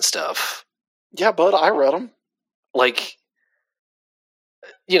books and stuff. Yeah, bud, I read them. Like,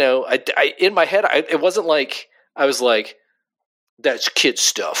 you know, I in my head, it wasn't like I was like, that's kid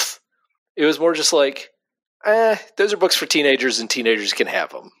stuff. It was more just like, those are books for teenagers, and teenagers can have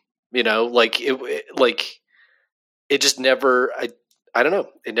them. You know, like it just never. I don't know.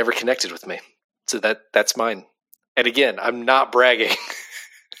 It never connected with me. So that's mine. And again, I'm not bragging.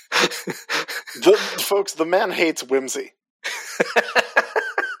 Folks, the man hates whimsy.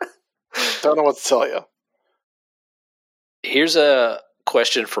 Don't know what to tell you. Here's a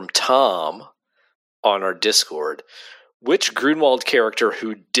question from Tom on our Discord. Which Grunwald character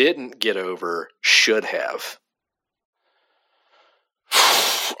who didn't get over should have?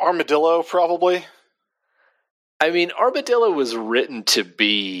 Armadillo, probably. I mean, Armadillo was written to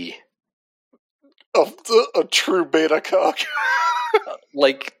be a true beta cock.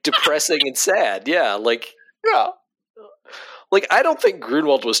 Like depressing and sad. Yeah, like yeah. Like I don't think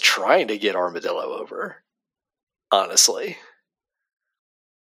Grunwald was trying to get Armadillo over. Honestly.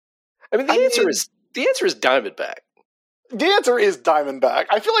 I mean, the answer is Diamondback. The answer is Diamondback.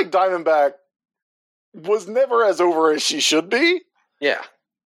 I feel like Diamondback was never as over as she should be. Yeah.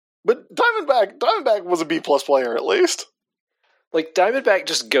 But Diamondback was a B+ player at least. Like Diamondback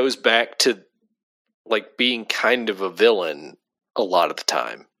just goes back to like being kind of a villain a lot of the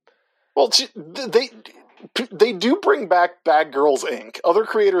time. Well, they do bring back Bad Girls Inc. Other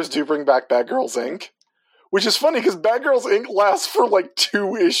creators do bring back Bad Girls Inc. Which is funny because Bad Girls Inc. lasts for like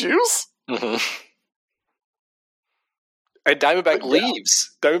 2 issues. Mm-hmm. And Diamondback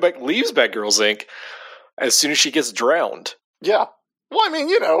leaves. Diamondback leaves Bad Girls Inc. as soon as she gets drowned. Yeah. Well, I mean,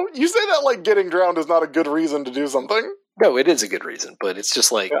 you know, you say that like getting drowned is not a good reason to do something. No, it is a good reason, but it's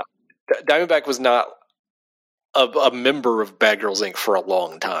just like Diamondback was not a member of Bad Girls Inc. for a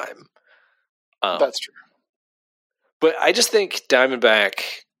long time. That's true. But I just think Diamondback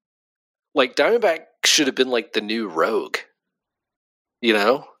should have been like the new Rogue. You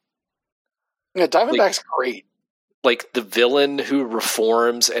know? Yeah, Diamondback's great. Like the villain who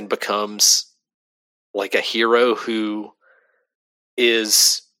reforms and becomes like a hero who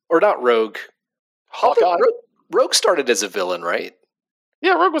is, or not Rogue. Hawkeye. Rogue started as a villain, right?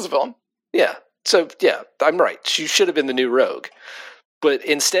 Yeah, Rogue was a villain. Yeah. So, yeah, I'm right. She should have been the new Rogue. But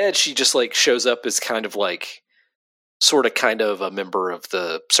instead, she just like shows up as kind of like, kind of a member of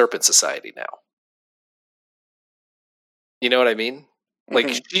the Serpent Society now. You know what I mean?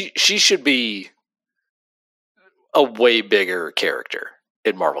 Like, she should be a way bigger character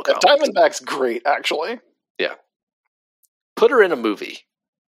in Marvel Comics. Diamondback's great, actually. Yeah. Put her in a movie.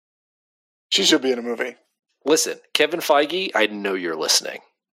 She should be in a movie. Listen, Kevin Feige, I know you're listening.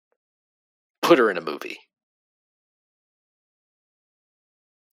 Put her in a movie.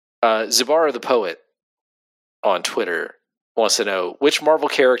 Zubara the Poet on Twitter wants to know, which Marvel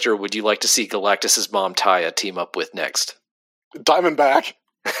character would you like to see Galactus' mom Taya team up with next? Diamondback.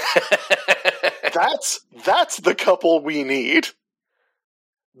 That's the couple we need.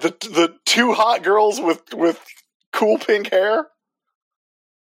 The two hot girls with cool pink hair.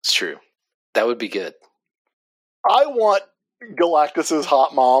 It's true. That would be good. I want Galactus'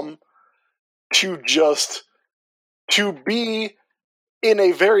 hot mom to be, in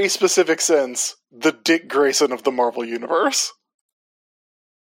a very specific sense, the Dick Grayson of the Marvel Universe.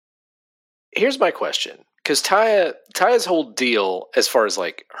 Here's my question. Because Taya's whole deal, as far as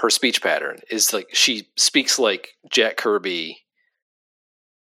like her speech pattern, is like she speaks like Jack Kirby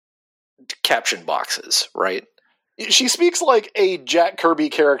caption boxes, right? She speaks like a Jack Kirby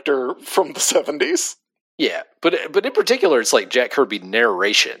character from the 70s. Yeah, but in particular, it's like Jack Kirby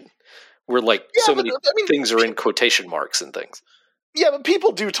narration, where like many things are in quotation marks and things. Yeah, but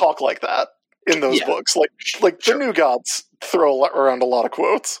people do talk like that in those books. Like the New Gods throw around a lot of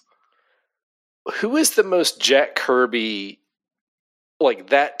quotes. Who is the most Jack Kirby,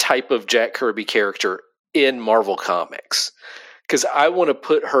 like that type of Jack Kirby character in Marvel Comics? Because I want to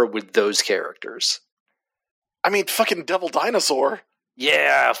put her with those characters. I mean, fucking Devil Dinosaur.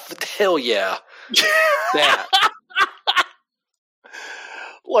 Yeah, hell yeah. That.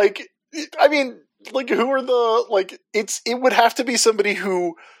 Like, I mean, like, who are the, like, it would have to be somebody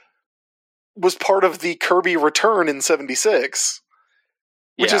who was part of the Kirby return in 76,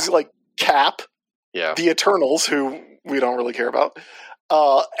 which is like Cap, the Eternals, who we don't really care about,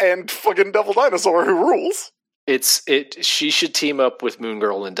 and fucking Devil Dinosaur, who rules. She should team up with Moon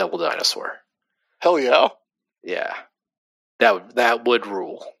Girl and Devil Dinosaur. Hell yeah. Yeah. That would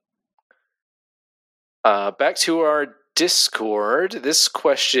rule. Back to our Discord. This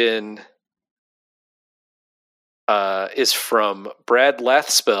question is from Brad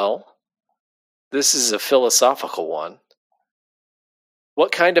Lathspell. This is a philosophical one.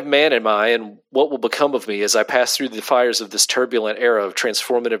 What kind of man am I, and what will become of me as I pass through the fires of this turbulent era of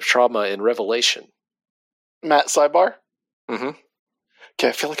transformative trauma and revelation? Matt, sidebar? Mm-hmm. Okay,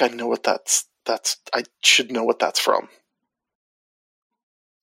 I feel like I know what that's I should know what that's from.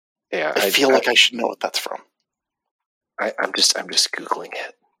 Yeah, I feel like I should know what that's from. I'm just Googling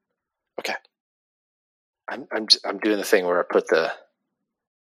it. Okay. I'm doing the thing where I put the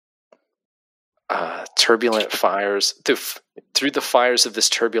turbulent fires through the fires of this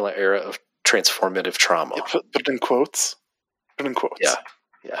turbulent era of transformative trauma. Yeah, put it in quotes. Put it in quotes.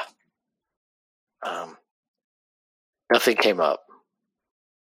 Yeah. Nothing came up.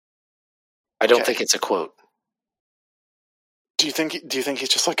 I don't think it's a quote. Do you think he's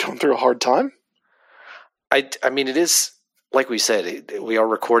just like going through a hard time? I mean, it is like we said. We are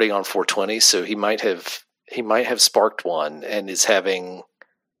recording on 420, so he might have sparked one and is having,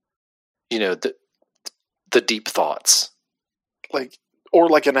 the deep thoughts,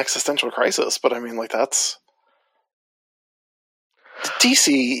 or an existential crisis. But I mean, that's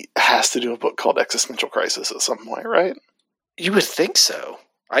DC has to do a book called Existential Crisis at some point, right? You would think so.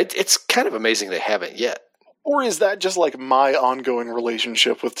 It's kind of amazing they haven't yet. Or is that just my ongoing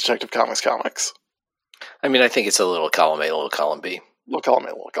relationship with Detective Comics? I mean, I think it's a little column A, a little column B. Little column A,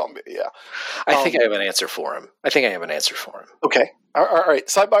 little column B, yeah. I think I have an answer for him. Okay. All right.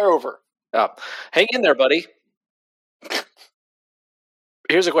 Sidebar over. Hang in there, buddy.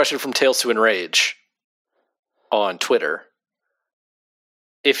 Here's a question from Tales to Enrage on Twitter.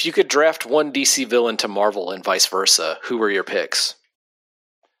 If you could draft one DC villain to Marvel and vice versa, who are your picks?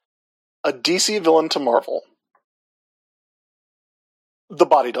 A DC villain to Marvel. The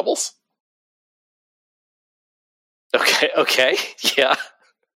Body Doubles. Okay, yeah.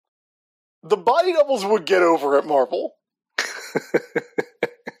 the body doubles would get over at Marvel.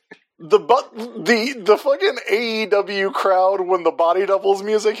 The fucking AEW crowd, when the body doubles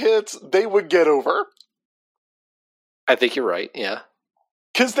music hits, they would get over. I think you're right, yeah.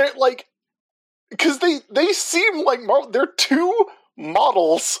 Because they're like, because they seem like Marvel. They're two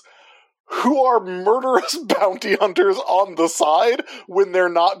models who are murderous bounty hunters on the side when they're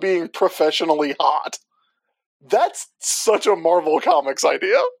not being professionally hot. That's such a Marvel Comics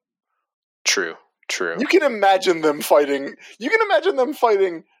idea. True. You can imagine them fighting. You can imagine them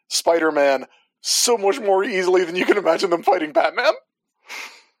fighting Spider-Man so much more easily than you can imagine them fighting Batman.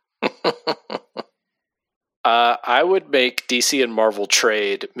 I would make DC and Marvel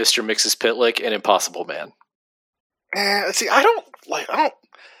trade Mr. Mixes Pitlick and Impossible Man. See,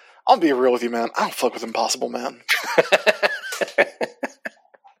 I'll be real with you, man. I don't fuck with Impossible Man.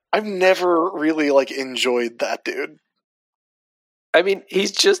 I've never really enjoyed that dude. I mean,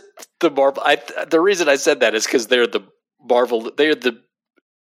 he's just the Marvel. The reason I said that is because they're the Marvel and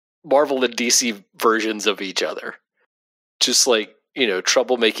DC versions of each other. Just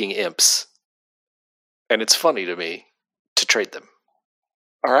troublemaking imps. And it's funny to me to trade them.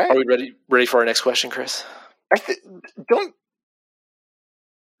 All right. Are we ready for our next question, Chris?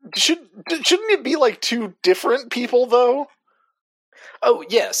 Shouldn't it be two different people though? Oh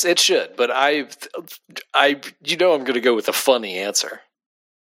yes, it should. But I'm going to go with a funny answer.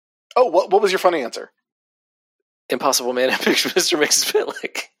 Oh, what was your funny answer? Impossible Man and Mr. Mixes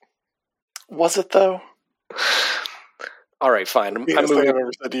Pitlick. Was it though? All right, fine. I've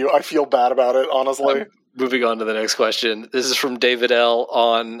ever said to you. I feel bad about it, honestly. Moving on to the next question. This is from David L.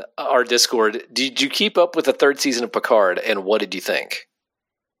 on our Discord. Did you keep up with the third season of Picard, and what did you think?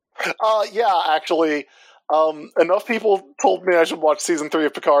 Yeah, actually. Enough people told me I should watch season 3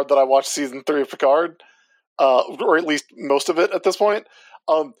 of Picard that I watched season 3 of Picard, or at least most of it at this point.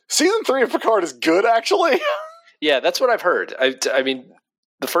 Season 3 of Picard is good, actually. Yeah, that's what I've heard. I mean,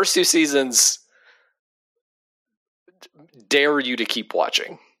 the first 2 seasons dare you to keep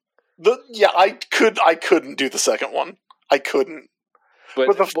watching. I couldn't do the second one. I couldn't.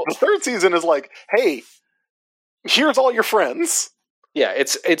 But the third season is hey, here's all your friends. Yeah,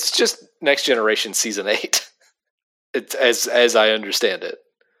 it's just Next Generation season 8. It's as I understand it.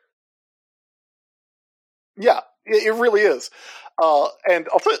 Yeah, it really is. And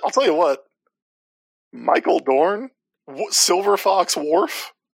I'll tell you what, Michael Dorn, Silver Fox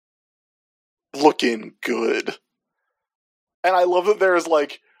Worf, looking good. And I love that there's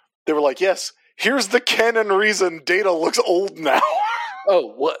they were yes, here's the canon reason Data looks old now.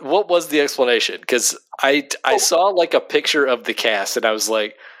 Oh, what was the explanation? Because I saw a picture of the cast and I was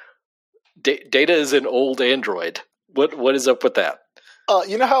like, Data is an old android. What is up with that?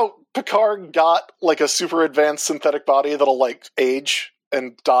 You know how Picard got a super advanced synthetic body that'll age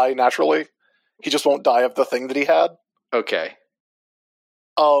and die naturally? He just won't die of the thing that he had. Okay.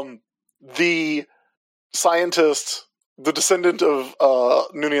 The scientist, the descendant of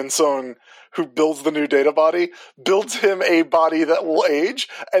Noonien Sung, who builds the new Data body, builds him a body that will age,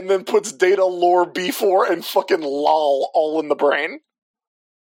 and then puts Data lore B4 and fucking lol all in the brain.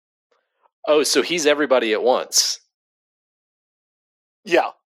 Oh, so he's everybody at once.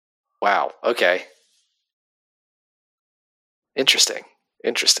 Yeah. Wow. Okay. Interesting.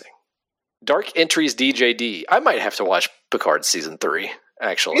 Dark Entries DJD. I might have to watch Picard season 3.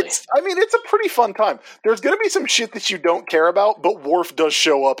 Actually, it's a pretty fun time. There's going to be some shit that you don't care about, but Worf does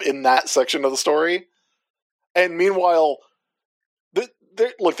show up in that section of the story. And meanwhile,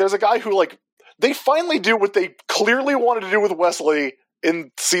 there's a guy who they finally do what they clearly wanted to do with Wesley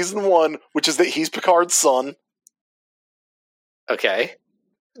in season 1, which is that he's Picard's son. Okay,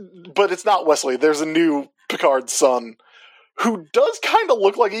 but it's not Wesley. There's a new Picard's son who does kind of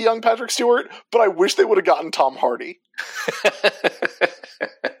look like a young Patrick Stewart, but I wish they would have gotten Tom Hardy.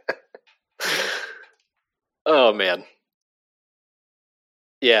 Oh man,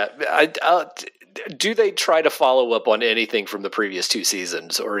 yeah. Do they try to follow up on anything from the previous 2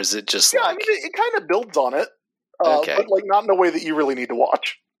 seasons, or is it just? Yeah, it kind of builds on it, okay. But not in a way that you really need to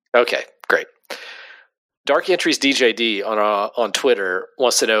watch. Okay, great. Dark Entries DJD on Twitter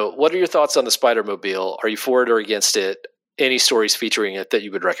wants to know, what are your thoughts on the Spider-Mobile? Are you for it or against it? Any stories featuring it that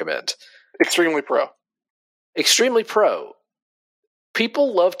you would recommend? Extremely pro. Extremely pro.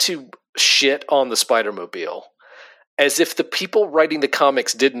 People love to shit on the Spider-Mobile as if the people writing the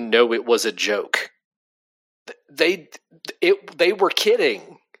comics didn't know it was a joke. They were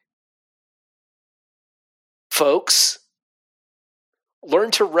kidding. Folks, learn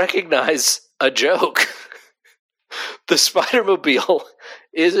to recognize a joke. The Spider-Mobile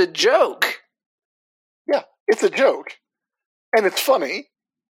is a joke. Yeah, it's a joke. And it's funny.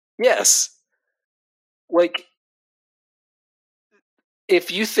 Yes. Like,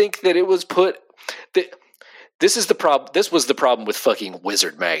 if you think that it was put... This is the problem. This was the problem with fucking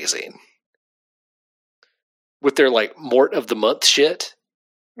Wizard magazine. With their, like, Mort of the Month shit.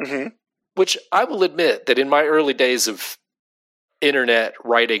 Mm-hmm. Which I will admit that in my early days of internet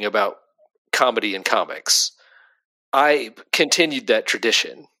writing about comedy and comics, I continued that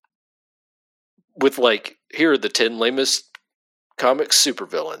tradition. With, like, here are the 10 lamest comic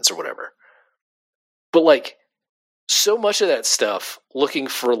supervillains or whatever. But, like, so much of that stuff, looking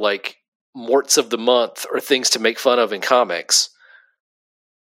for, like, Morts of the Month or things to make fun of in comics,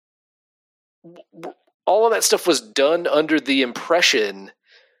 all of that stuff was done under the impression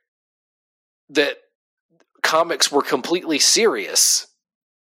that comics were completely serious.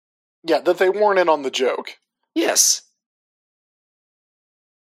 Yeah, that they weren't in on the joke. Yes.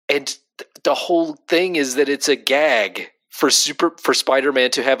 And the whole thing is that it's a gag for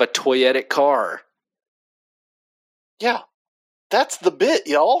Spider-Man to have a toyetic car. Yeah. That's the bit,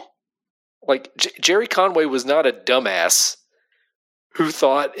 y'all. Like, Jerry Conway was not a dumbass who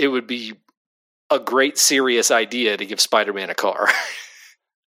thought it would be a great serious idea to give Spider-Man a car.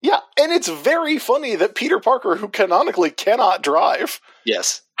 Yeah, and it's very funny that Peter Parker, who canonically cannot drive,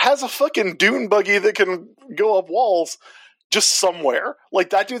 Yes, has a fucking dune buggy that can go up walls just somewhere. Like,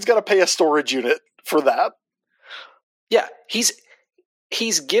 that dude's got to pay a storage unit for that. yeah,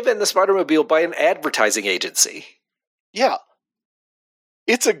 he's given the Spider-Mobile by an advertising agency. Yeah.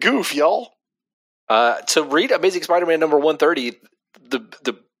 It's a goof, y'all. To read Amazing Spider-Man number 130,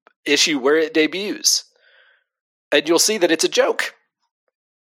 the issue where it debuts, and you'll see that it's a joke.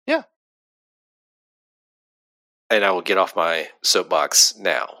 Yeah. And I will get off my soapbox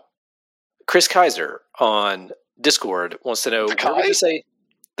now. Chris Kaiser on Discord wants to know, where would you say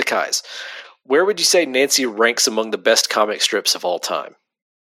the Kais? Where would you say Nancy ranks among the best comic strips of all time?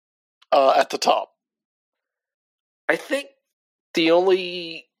 At the top. I think the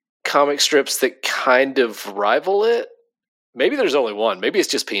only comic strips that kind of rival it, maybe there's only one. Maybe it's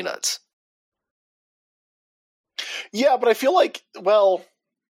just Peanuts. Yeah, but I feel like, well,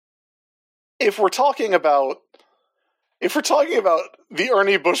 if we're talking about the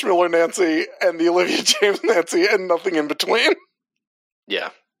Ernie Bushmiller Nancy and the Olivia James Nancy and nothing in between,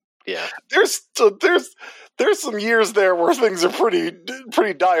 Yeah. there's some years there where things are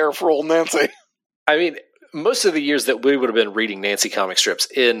pretty dire for old Nancy. I mean, most of the years that we would have been reading Nancy comic strips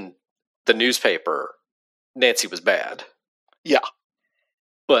in the newspaper, Nancy was bad. Yeah.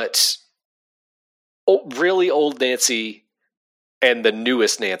 But really old Nancy and the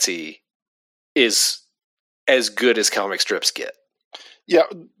newest Nancy is as good as comic strips get. Yeah,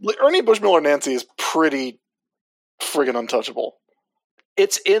 Ernie Bushmiller Nancy is pretty friggin' untouchable.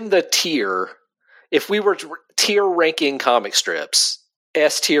 It's in the tier. If we were tier ranking comic strips,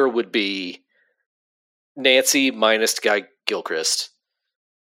 S tier would be Nancy minus Guy Gilchrist,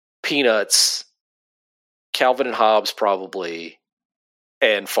 Peanuts, Calvin and Hobbes probably,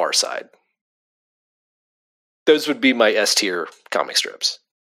 and Farside. Those would be my S tier comic strips.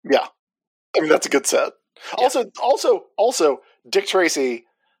 Yeah. I mean, that's a good set. Yeah. Also, Dick Tracy,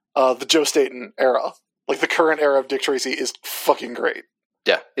 the Joe Staton era, like the current era of Dick Tracy, is fucking great.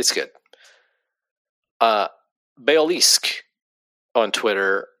 Yeah, it's good. Baelisk on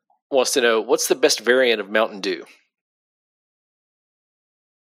Twitter wants to know, what's the best variant of Mountain Dew?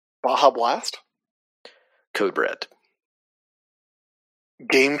 Baja Blast? Code Red.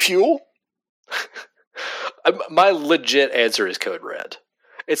 Game Fuel? My legit answer is Code Red.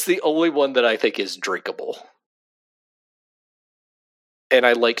 It's the only one that I think is drinkable. And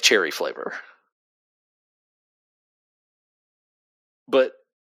I like cherry flavor. But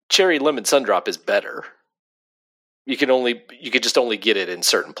cherry lemon Sundrop is better. You could just only get it in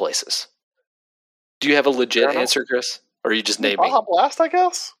certain places. Do you have a legit answer, Chris? Or are you just naming? Baja Blast, I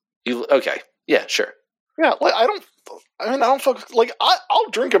guess. Okay. Yeah, sure. Yeah, like I don't fuck, like I'll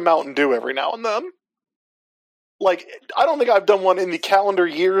drink a Mountain Dew every now and then. Like, I don't think I've done one in the calendar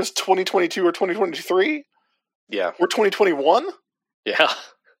years 2022 or 2023. Yeah. Or 2021. Yeah.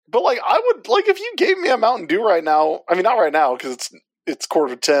 But like, I would, like, if you gave me a Mountain Dew right now, I mean, not right now because it's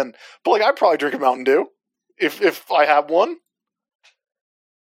 9:45, but like, I'd probably drink a Mountain Dew if I have one.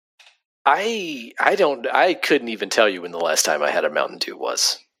 I couldn't even tell you when the last time I had a Mountain Dew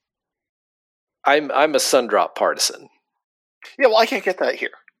was. I'm a Sundrop partisan. Yeah, well, I can't get that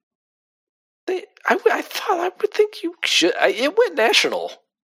here. I would think you should. It went national.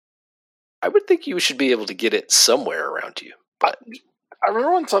 I would think you should be able to get it somewhere around you. But I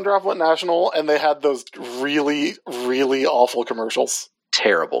remember when Sundrop went national and they had those really, really awful commercials.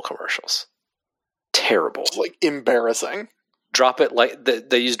 Terrible commercials. Terrible. It's like embarrassing. drop it like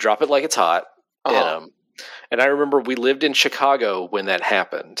they use drop it like it's hot in them. And I remember we lived in Chicago when that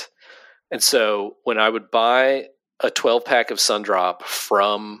happened. And so when I would buy a 12-pack of Sundrop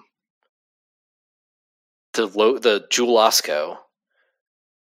from the Jewel Osco,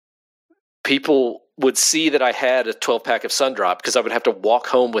 people would see that I had a 12-pack of Sundrop because I would have to walk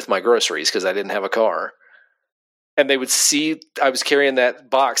home with my groceries because I didn't have a car. And they would see I was carrying that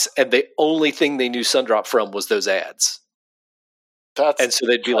box, and the only thing they knew Sundrop from was those ads. And so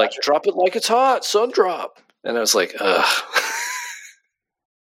they'd be like, drop it like it's hot, Sundrop. And I was like, ugh.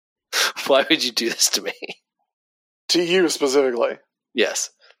 Why would you do this to me? To you specifically? Yes.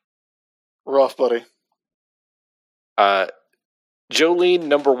 Rough, buddy. Jolene,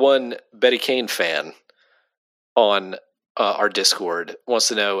 number one Betty Kane fan on our Discord, wants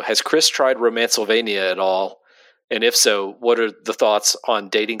to know, has Chris tried Romancevania at all? And if so, what are the thoughts on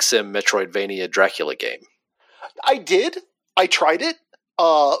dating sim Metroidvania Dracula game? I did. I tried it,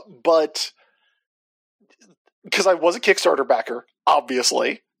 but because I was a Kickstarter backer,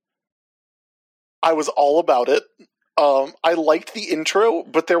 obviously, I was all about it. I liked the intro,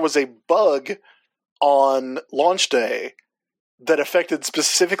 but there was a bug on launch day that affected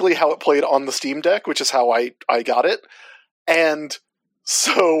specifically how it played on the Steam Deck, which is how I got it. And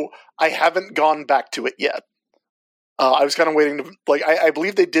so I haven't gone back to it yet. I was kind of waiting to, like, I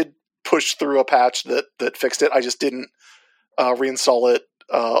believe they did push through a patch that fixed it. I just didn't reinstall it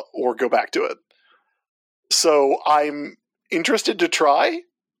or go back to it. So I'm interested to try.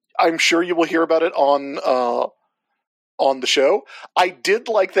 I'm sure you will hear about it on the show. I did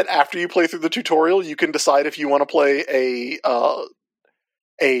like that after you play through the tutorial, you can decide if you want to play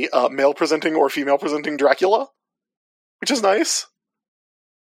a male presenting or female presenting Dracula, which is nice.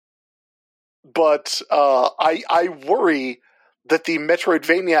 But I worry that the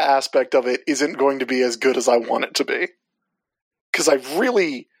Metroidvania aspect of it isn't going to be as good as I want it to be. Because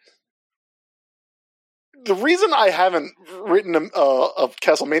the reason I haven't written of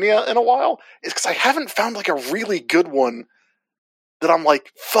Castlemania in a while is because I haven't found like a really good one that I'm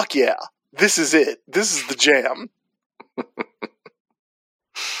like, fuck yeah, this is it. This is the jam.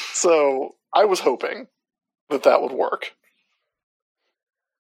 So I was hoping that would work.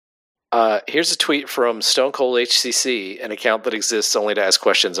 Here's a tweet from Stone Cold HCC, an account that exists only to ask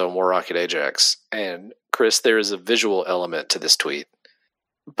questions on War Rocket Ajax. And Chris, there is a visual element to this tweet.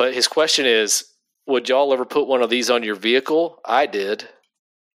 But his question is, would y'all ever put one of these on your vehicle? I did.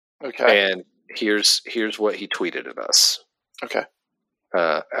 Okay. And here's what he tweeted at us. Okay.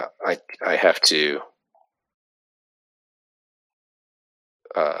 I have to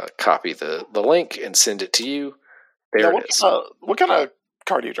copy the link and send it to you. There it is. What kind of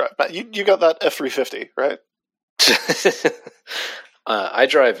car do you drive? You got that F-350, right? I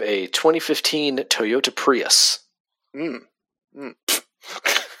drive a 2015 Toyota Prius.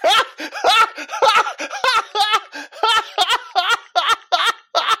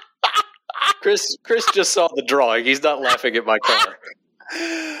 Chris just saw the drawing. He's not laughing at my car.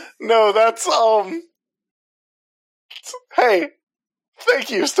 No, that's hey,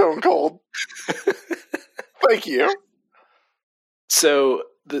 thank you, Stone Cold. Thank you. So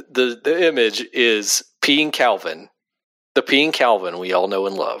the image is peeing Calvin, the peeing Calvin we all know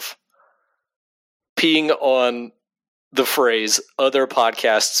and love, peeing on the phrase "other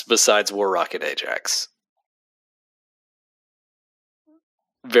podcasts besides War Rocket Ajax."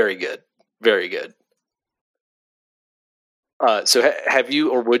 Very good. Very good. So have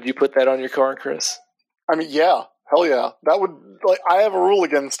you, or would you put that on your car, Chris? I mean, yeah. Hell yeah. That would, like, I have a rule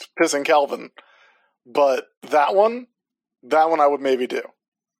against pissing Calvin, but that one I would maybe do.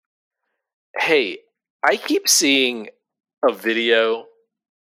 Hey, I keep seeing a video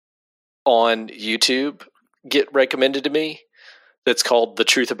on YouTube get recommended to me that's called The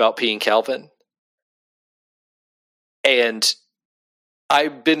Truth About Peeing Calvin. And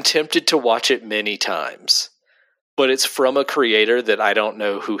I've been tempted to watch it many times, but it's from a creator that I don't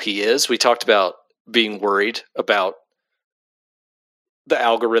know who he is. We talked about being worried about the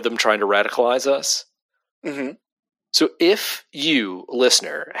algorithm trying to radicalize us. Mm-hmm. So if you,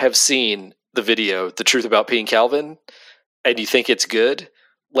 listener, have seen the video, The Truth About Peeing Calvin, and you think it's good,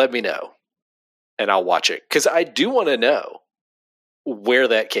 let me know, and I'll watch it. Because I do want to know where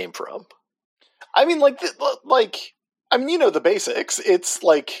that came from. I mean, I mean, you know the basics. It's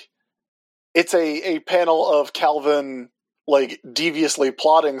like, it's a panel of Calvin, like, deviously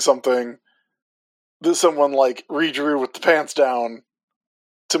plotting something that someone, like, redrew with the pants down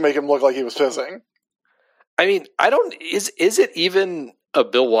to make him look like he was pissing. I mean, is it even a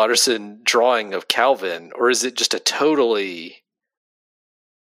Bill Watterson drawing of Calvin, or is it just a totally...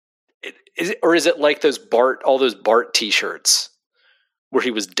 is it like all those Bart T-shirts where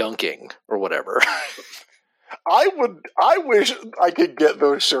he was dunking or whatever? I wish I could get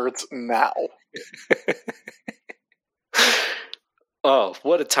those shirts now. Oh,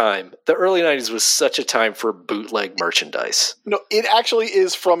 what a time. The early 90s was such a time for bootleg merchandise. No, it actually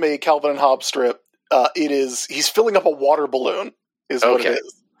is from a Calvin and Hobbes strip. He's filling up a water balloon is what it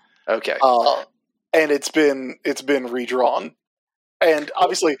is. Okay. And it's been redrawn. And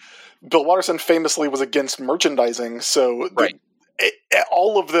obviously Bill Watterson famously was against merchandising, so right.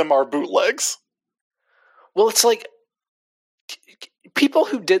 All of them are bootlegs. Well, it's like people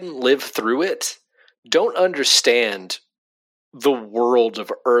who didn't live through it don't understand the world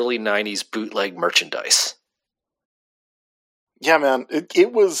of early 90s bootleg merchandise. Yeah, man.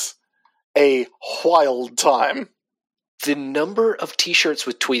 It was a wild time. The number of T-shirts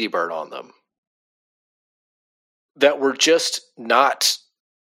with Tweety Bird on them that were just not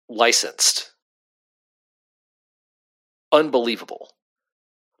licensed. Unbelievable.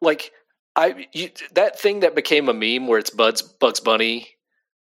 Like, that thing that became a meme where it's Bugs Bunny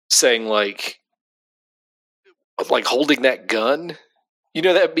saying like holding that gun. You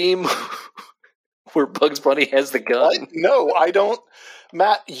know that meme where Bugs Bunny has the gun? No, I don't.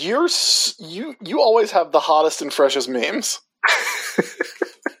 Matt, you always have the hottest and freshest memes.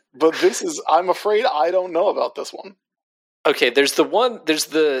 But I'm afraid I don't know about this one. Okay, there's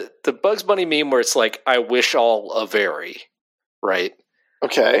the Bugs Bunny meme where it's like, I wish all a very, right?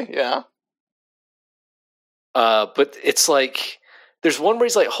 Okay, yeah. But it's like, there's one where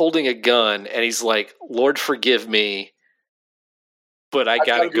he's like holding a gun and he's like, Lord forgive me, but I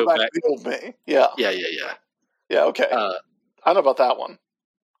gotta go back to the old me. Yeah. Yeah. Yeah, okay. I know about that one.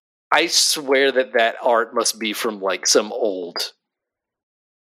 I swear that art must be from like some old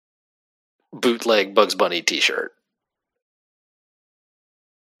bootleg Bugs Bunny t-shirt.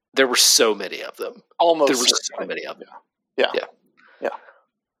 There were so many of them. Almost. There were so many of them. Yeah.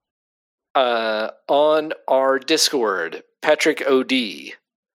 On our Discord, Patrick O.D.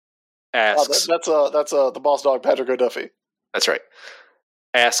 asks... that's the boss dog, Patrick O'Duffy. That's right.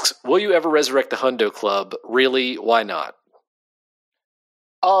 Asks, will you ever resurrect the Hundo Club? Really? Why not?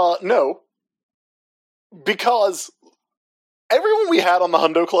 No. Because everyone we had on the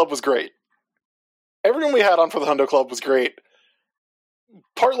Hundo Club was great. Everyone we had on for the Hundo Club was great.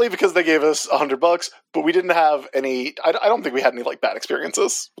 Partly because they gave us $100, but we didn't have any... I don't think we had any like bad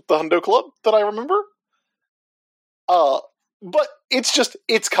experiences with the Hundo Club that I remember. But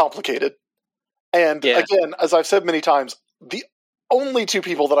it's complicated. And again, as I've said many times, the only two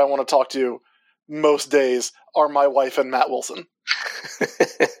people that I want to talk to most days are my wife and Matt Wilson.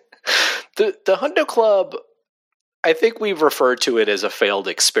 The Hundo Club, I think we've referred to it as a failed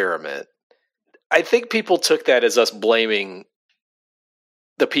experiment. I think people took that as us blaming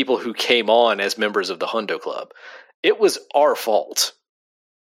the people who came on as members of the Hundo Club. It was our fault.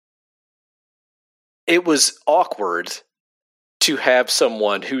 It was awkward to have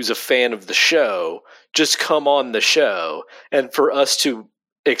someone who's a fan of the show just come on the show and for us to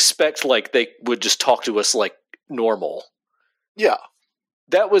expect like they would just talk to us like normal. Yeah.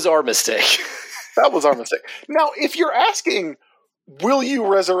 That was our mistake. That was our mistake. Now, if you're asking, will you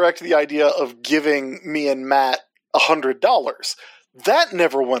resurrect the idea of giving me and Matt $100? That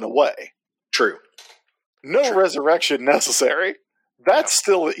never went away. True. No resurrection necessary. That's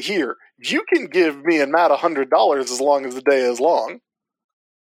still here. You can give me and Matt $100 as long as the day is long.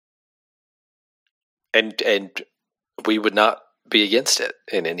 And we would not be against it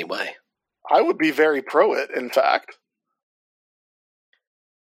in any way. I would be very pro it, in fact.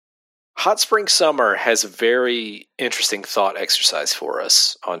 Hot Spring Summer has a very interesting thought exercise for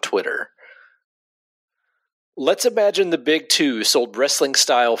us on Twitter. Let's imagine the Big Two sold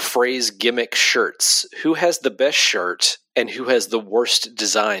wrestling-style phrase gimmick shirts. Who has the best shirt and who has the worst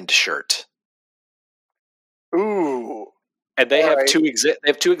designed shirt? Ooh. And they have two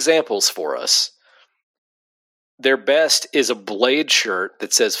examples for us. Their best is a Blade shirt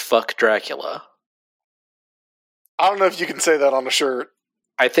that says "Fuck Dracula." I don't know if you can say that on a shirt.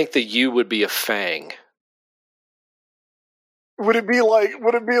 I think the U would be a Fang. Would it be like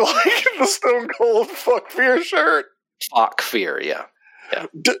the Stone Cold Fuck Fear shirt? Fuck Fear, yeah.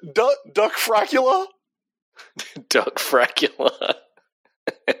 Duck Fracula? Duck Fracula.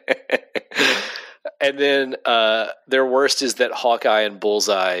 And then their worst is that Hawkeye and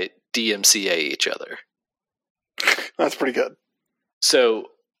Bullseye DMCA each other. That's pretty good. So,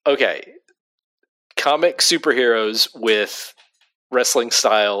 okay. Comic superheroes with wrestling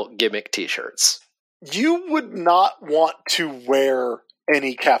style gimmick t-shirts. You would not want to wear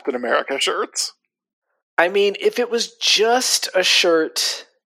any Captain America shirts. I mean, if it was just a shirt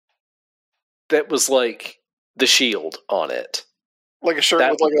that was like the shield on it. Like a shirt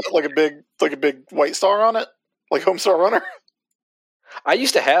That with like a big white star on it, like Homestar Runner. I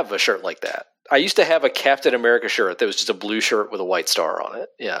used to have a shirt like that. I used to have a Captain America shirt that was just a blue shirt with a white star on it.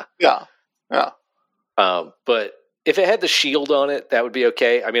 Yeah. Yeah. But if it had the shield on it, that would be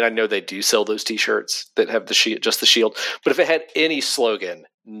okay. I mean, I know they do sell those T-shirts that have the shield, just the shield. But if it had any slogan,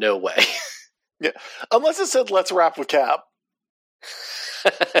 no way. Yeah, unless it said "Let's rap with Cap."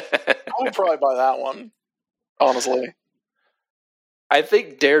 I would probably buy that one. Honestly, I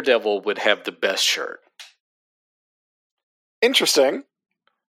think Daredevil would have the best shirt. interesting.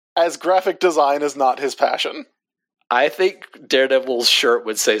 As graphic design is not his passion. I think Daredevil's shirt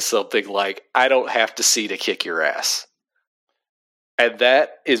would say something like, "I don't have to see to kick your ass." And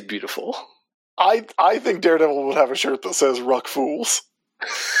that is beautiful. I think Daredevil would have a shirt that says "Ruck Fools."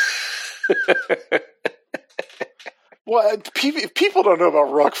 Well, if people don't know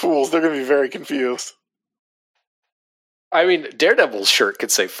about Ruck Fools, they're going to be very confused. I mean, Daredevil's shirt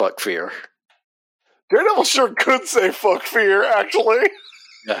could say "fuck fear." Daredevil's shirt could say "fuck fear." Actually,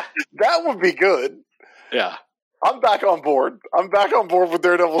 Yeah. that would be good. Yeah. I'm back on board. I'm back on board with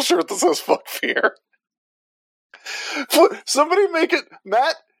Daredevil's shirt that says "fuck fear." Somebody make it,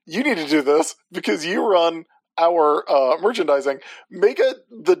 Matt. You need to do this because you run our merchandising. Make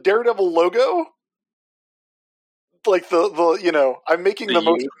the Daredevil logo, like the I'm making the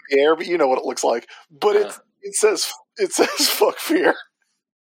motion in the air, but you know what it looks like. But it says "fuck fear."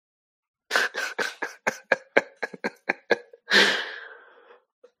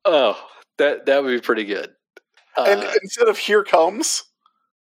 Oh, that would be pretty good. And instead of "here comes,"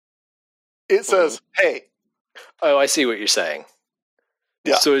 it says "hey." Oh, I see what you're saying.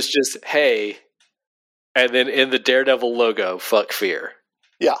 Yeah. So it's just "hey," and then in the Daredevil logo, "fuck fear."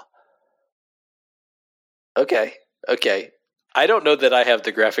 Yeah. Okay. I don't know that I have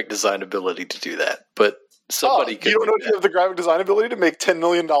the graphic design ability to do that, but somebody could. You don't know if you have the graphic design ability to make $10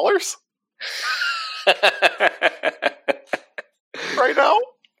 million right now?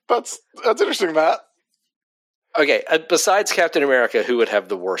 That's interesting, Matt. Okay, besides Captain America, who would have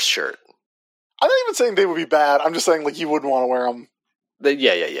the worst shirt? I'm not even saying they would be bad. I'm just saying, like, you wouldn't want to wear them.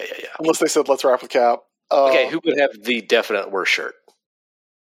 Yeah. Unless they said, "Let's rap with Cap." Okay, who would have the definite worst shirt?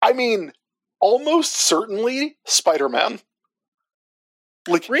 I mean, almost certainly Spider-Man.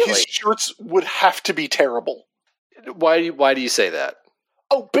 Like, Really? his shirts would have to be terrible. Why do you say that?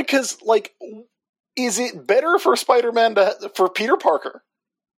 Oh, because, like, is it better for Spider-Man for Peter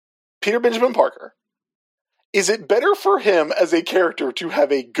Benjamin Parker? Is it better for him as a character to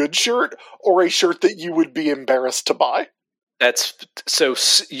have a good shirt or a shirt that you would be embarrassed to buy? That's so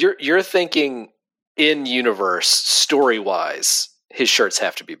you're thinking in universe story wise, his shirts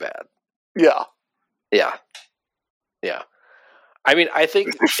have to be bad. Yeah. I mean, I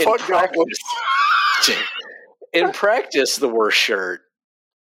think Fuck goblins. in practice, the worst shirt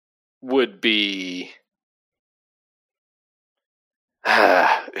would be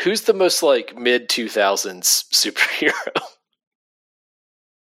who's the most like mid 2000s superhero?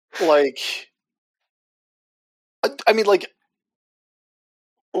 Like, I mean, like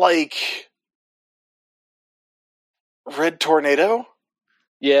Red Tornado?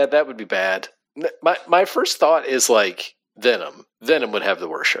 Yeah, that would be bad. My first thought is like Venom. Venom would have the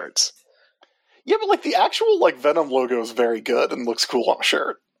worst shirts. Yeah, but like the actual like Venom logo is very good and looks cool on a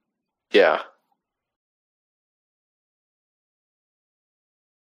shirt. Yeah.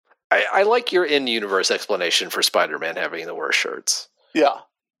 I like your in-universe explanation for Spider-Man having the worst shirts. Yeah.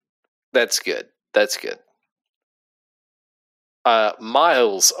 That's good.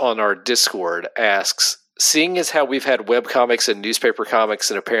 Miles on our Discord asks, seeing as how we've had webcomics and newspaper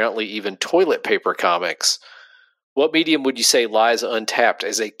comics and apparently even toilet paper comics, what medium would you say lies untapped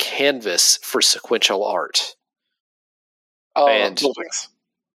as a canvas for sequential art? And buildings.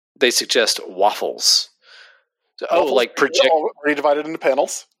 They suggest waffles. Like project. Already divided into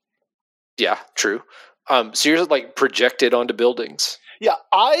panels. Yeah, true. So you're like projected onto buildings. Yeah,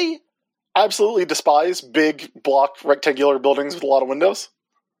 I absolutely despise big block rectangular buildings with a lot of windows.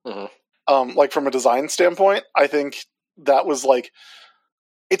 Mm-hmm. Like from a design standpoint, I think that was like,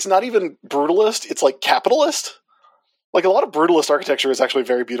 it's not even brutalist, it's like capitalist. Like a lot of brutalist architecture is actually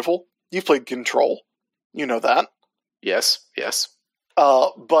very beautiful. You've played Control. You know that. Yes.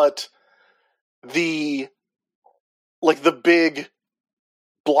 But the big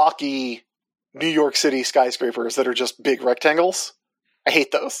blocky New York City skyscrapers that are just big rectangles, I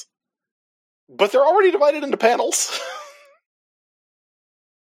hate those. But they're already divided into panels.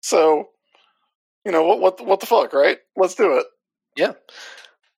 So, you know, what the fuck, right? Let's do it. Yeah.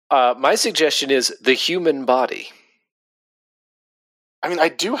 My suggestion is the human body. I mean, I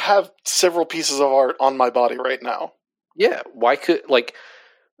do have several pieces of art on my body right now. Yeah, why could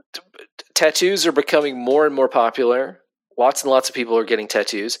tattoos are becoming more and more popular. Lots and lots of people are getting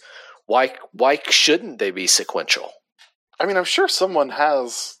tattoos. Why shouldn't they be sequential? I mean, I'm sure someone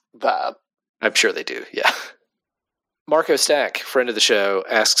has that. I'm sure they do, yeah. Marco Stack, friend of the show,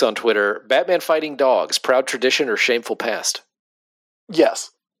 asks on Twitter, Batman fighting dogs, proud tradition or shameful past?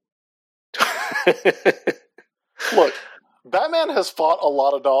 Yes. Look, Batman has fought a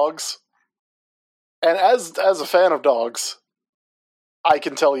lot of dogs, and as a fan of dogs, I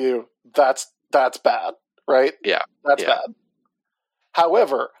can tell you that's bad, right? Yeah. That's bad.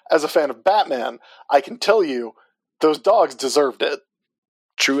 However, as a fan of Batman, I can tell you those dogs deserved it.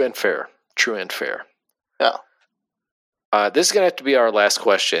 True and fair. True and fair. Yeah. This is going to have to be our last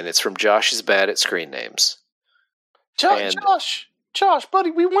question. It's from Josh is bad at screen names. Josh,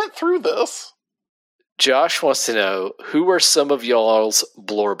 buddy, we went through this. Josh wants to know, who are some of y'all's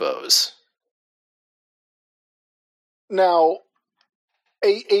Blorbos? Now,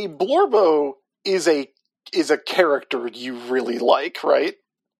 a Blorbo is a character you really like, right?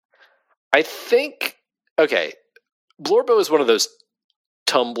 I think, okay, Blorbo is one of those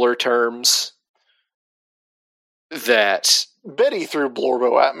Tumblr terms that Betty threw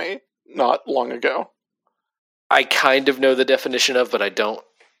Blorbo at me not long ago. I kind of know the definition of, but I don't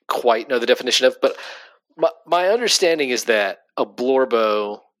quite know the definition of. But my understanding is that a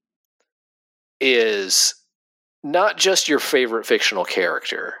Blorbo is not just your favorite fictional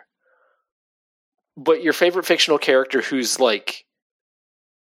character, but your favorite fictional character who's like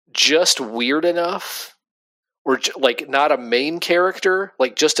just weird enough, or like not a main character,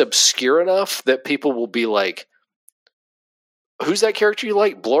 like just obscure enough that people will be like, who's that character you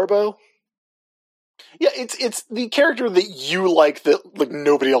like? Blorbo? Yeah, it's the character that you like that like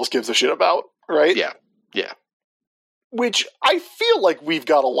nobody else gives a shit about, right? Yeah. Which I feel like we've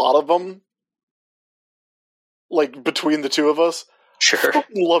got a lot of them, like between the two of us. Sure. I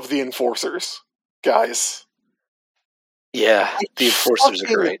fucking love the Enforcers, guys. Yeah, the Enforcers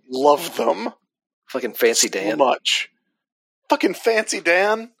are great. Love them. Fucking Fancy Dan. So much. Fucking Fancy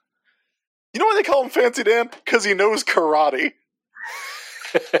Dan. You know why they call him Fancy Dan? Because he knows karate.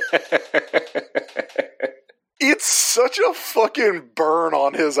 It's such a fucking burn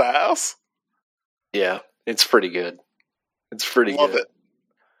on his ass. Yeah, it's pretty good. It's pretty Love good.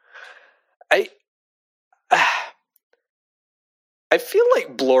 it. I feel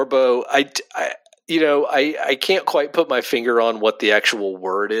like Blorbo, I can't quite put my finger on what the actual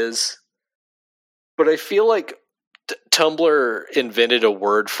word is, but I feel like Tumblr invented a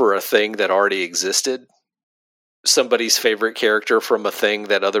word for a thing that already existed. Somebody's favorite character from a thing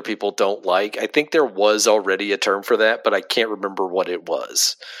that other people don't like. I think there was already a term for that, but I can't remember what it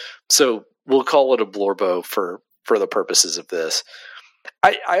was. So we'll call it a Blorbo for the purposes of this.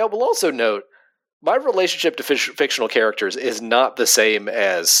 I will also note, my relationship to fictional characters is not the same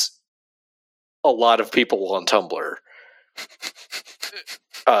as a lot of people on Tumblr.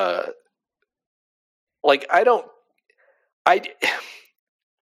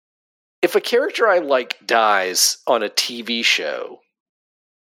 If a character I like dies on a TV show,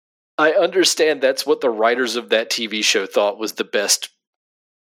 I understand that's what the writers of that TV show thought was the best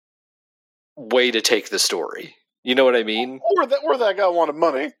way to take the story. You know what I mean? Or that guy wanted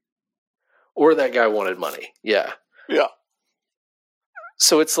money. Or that guy wanted money. Yeah. Yeah.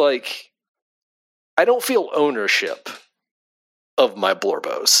 So it's like, I don't feel ownership of my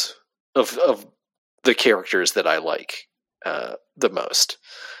Blorbos, of the characters that I like the most.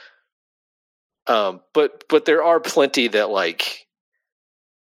 But there are plenty that like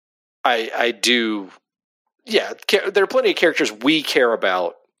I do. Yeah, there are plenty of characters we care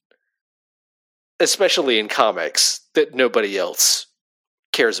about, especially in comics, that nobody else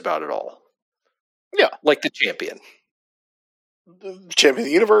cares about at all. Yeah, like the Champion. The Champion of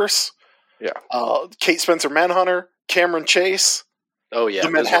the Universe. Yeah. Kate Spencer Manhunter, Cameron Chase. Oh yeah,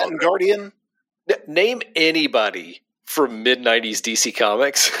 the Manhattan Guardian. Name anybody from mid-90s DC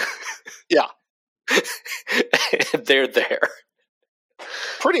Comics. Yeah. They're there.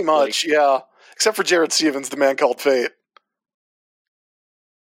 Pretty much, yeah. Except for Jared Stevens, the Man Called Fate.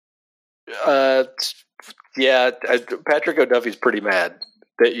 Yeah, Patrick O'Duffy's pretty mad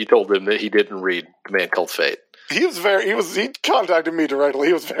that you told him that he didn't read The Man Called Fate. He contacted me directly.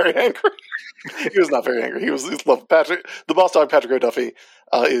 He was very angry. He was not very angry. He loved Patrick. The boss dog, Patrick O'Duffy,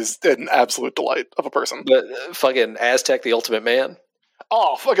 is an absolute delight of a person. But fucking Aztec, the Ultimate Man.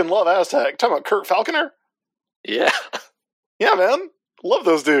 Oh, fucking love Aztec. Talking about Kurt Falconer? Yeah. Yeah, man. Love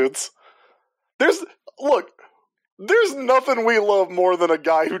those dudes. There's nothing we love more than a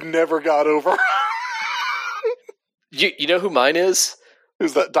guy who never got over. You know who mine is?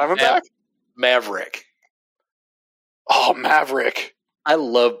 Who's that? Diamondback? Maverick. Oh, Maverick. I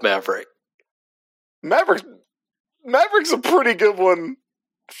love Maverick. Maverick's a pretty good one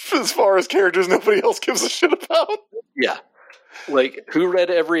as far as characters nobody else gives a shit about. Yeah. Like, who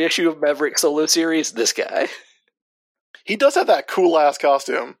read every issue of Maverick solo series? This guy. He does have that cool-ass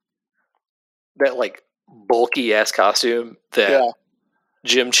costume. That, like, bulky-ass costume that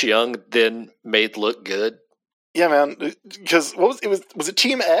Jim Cheung then made look good. Yeah, man. Because was it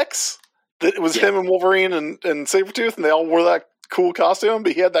Team X? That it was him and Wolverine and Sabretooth, and they all wore that cool costume,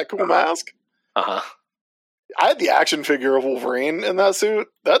 but he had that cool mask? Uh-huh. I had the action figure of Wolverine in that suit.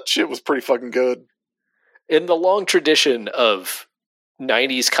 That shit was pretty fucking good. In the long tradition of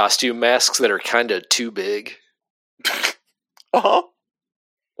 90s costume masks that are kind of too big. Uh-huh.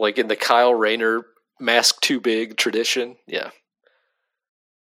 Like in the Kyle Rayner mask too big tradition. Yeah.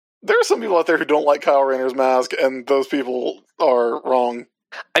 There are some people out there who don't like Kyle Rayner's mask, and those people are wrong.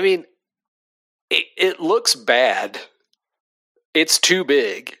 I mean, it looks bad. It's too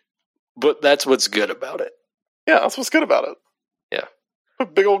big, but that's what's good about it. Yeah, that's what's good about it. Yeah. A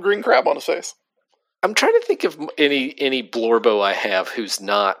big old green crab on his face. I'm trying to think of any Blorbo I have who's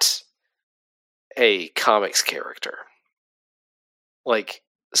not a comics character. Like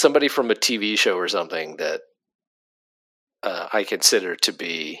somebody from a TV show or something that I consider to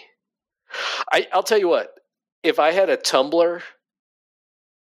be... I'll tell you what. If I had a Tumblr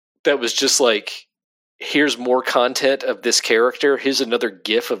that was just like, here's more content of this character, here's another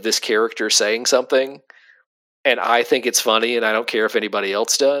GIF of this character saying something, and I think it's funny and I don't care if anybody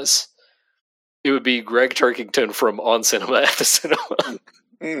else does, it would be Greg Turkington from On Cinema at the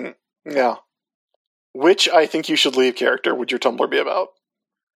Cinema. Yeah. Which I think you should leave character would your Tumblr be about?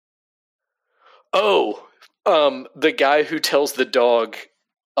 Oh, the guy who tells the dog,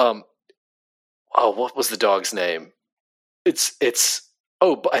 what was the dog's name? I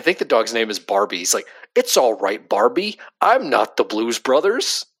think the dog's name is Barbie. He's like, it's all right, Barbie. I'm not the Blues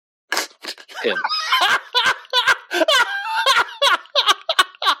Brothers. And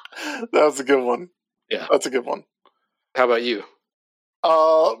That's a good one. Yeah. That's a good one. How about you?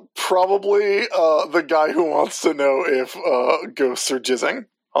 Probably the guy who wants to know if ghosts are jizzing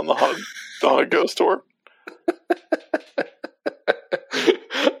on the haunted ghost tour.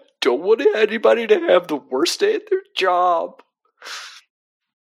 Don't want anybody to have the worst day at their job.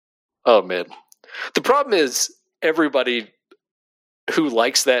 Oh, man. The problem is everybody who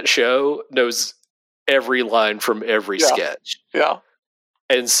likes that show knows every line from every sketch. Yeah.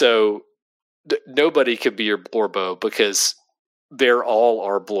 And so nobody could be your Blorbo because they're all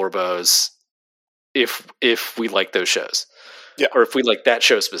our Blorbos if we like those shows. Yeah. Or if we like that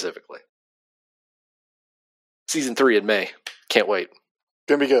show specifically. Season 3 in May. Can't wait.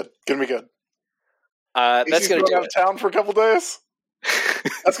 Gonna be good. That's going to do out of town for a couple days.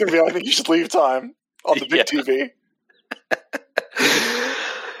 That's gonna be. I think you should leave time on the big TV.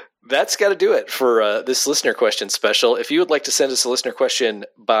 That's got to do it for this listener question special. If you would like to send us a listener question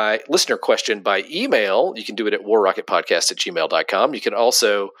by email, you can do it at warrocketpodcast@gmail.com. You can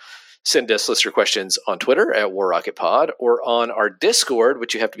also send us listener questions on Twitter at warrocketpod or on our Discord,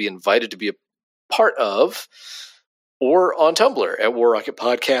 which you have to be invited to be a part of, or on Tumblr at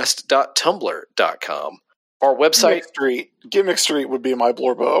warrocketpodcast.tumblr.com. Our website... Gimmick Street would be my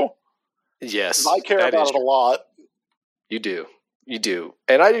Blorbo. Yes. I care about it a lot. You do. You do.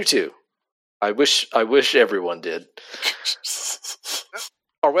 And I do too. I wish everyone did.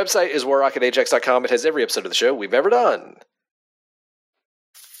 Our website is warrocketajax.com. It has every episode of the show we've ever done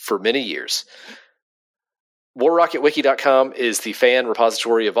for many years. WarRocketWiki.com is the fan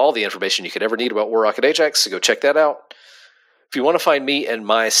repository of all the information you could ever need about War Rocket Ajax, so go check that out. If you want to find me and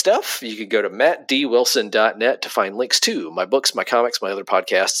my stuff, you can go to mattdwilson.net to find links to my books, my comics, my other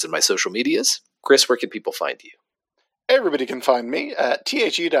podcasts, and my social medias. Chris, where can people find you? Everybody can find me at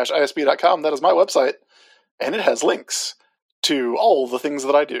the-isb.com. That is my website, and it has links to all the things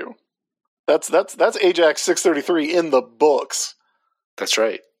that I do. That's Ajax 633 in the books. That's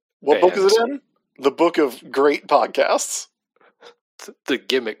right. What book is it in? The book of great podcasts. The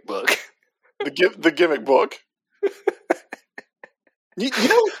gimmick book. The gimmick book. You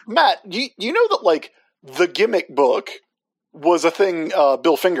know, Matt, you know that, like, the gimmick book was a thing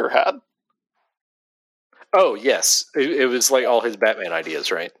Bill Finger had? Oh, yes. It was like all his Batman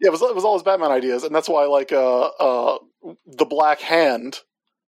ideas, right? Yeah, it was all his Batman ideas, and that's why, like, the Black Hand,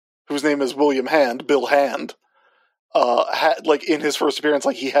 whose name is William Hand, Bill Hand, had, like, in his first appearance,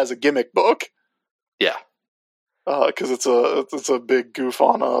 like, he has a gimmick book. Yeah. Because it's a big goof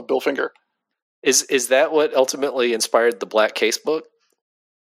on Bill Finger. Is that what ultimately inspired the Black Case book?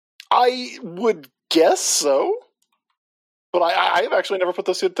 I would guess so. But I have actually never put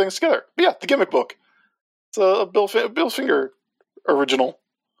those two things together. But yeah, the Gimmick Book. It's a Bill Finger original.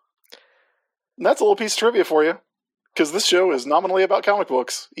 And that's a little piece of trivia for you. Because this show is nominally about comic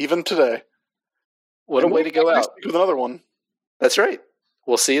books, even today. What a way to go out. With another one. That's right.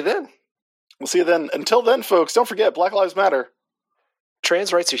 We'll see you then. We'll see you then. Until then, folks, don't forget, Black Lives Matter.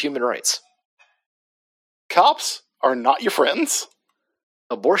 Trans rights are human rights. Cops are not your friends.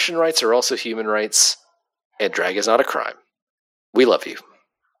 Abortion rights are also human rights. And drag is not a crime. We love you.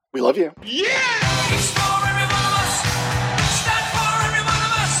 We love you. Yeah! It's for every one of us. Stand for every one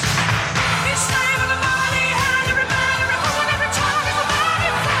of us. It's time for the body, hand, every man, every woman, every child,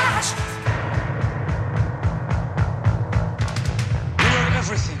 every flash. We owe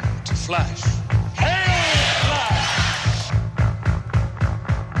everything to Flash. Hail Flash!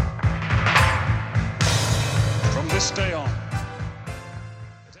 From this day on,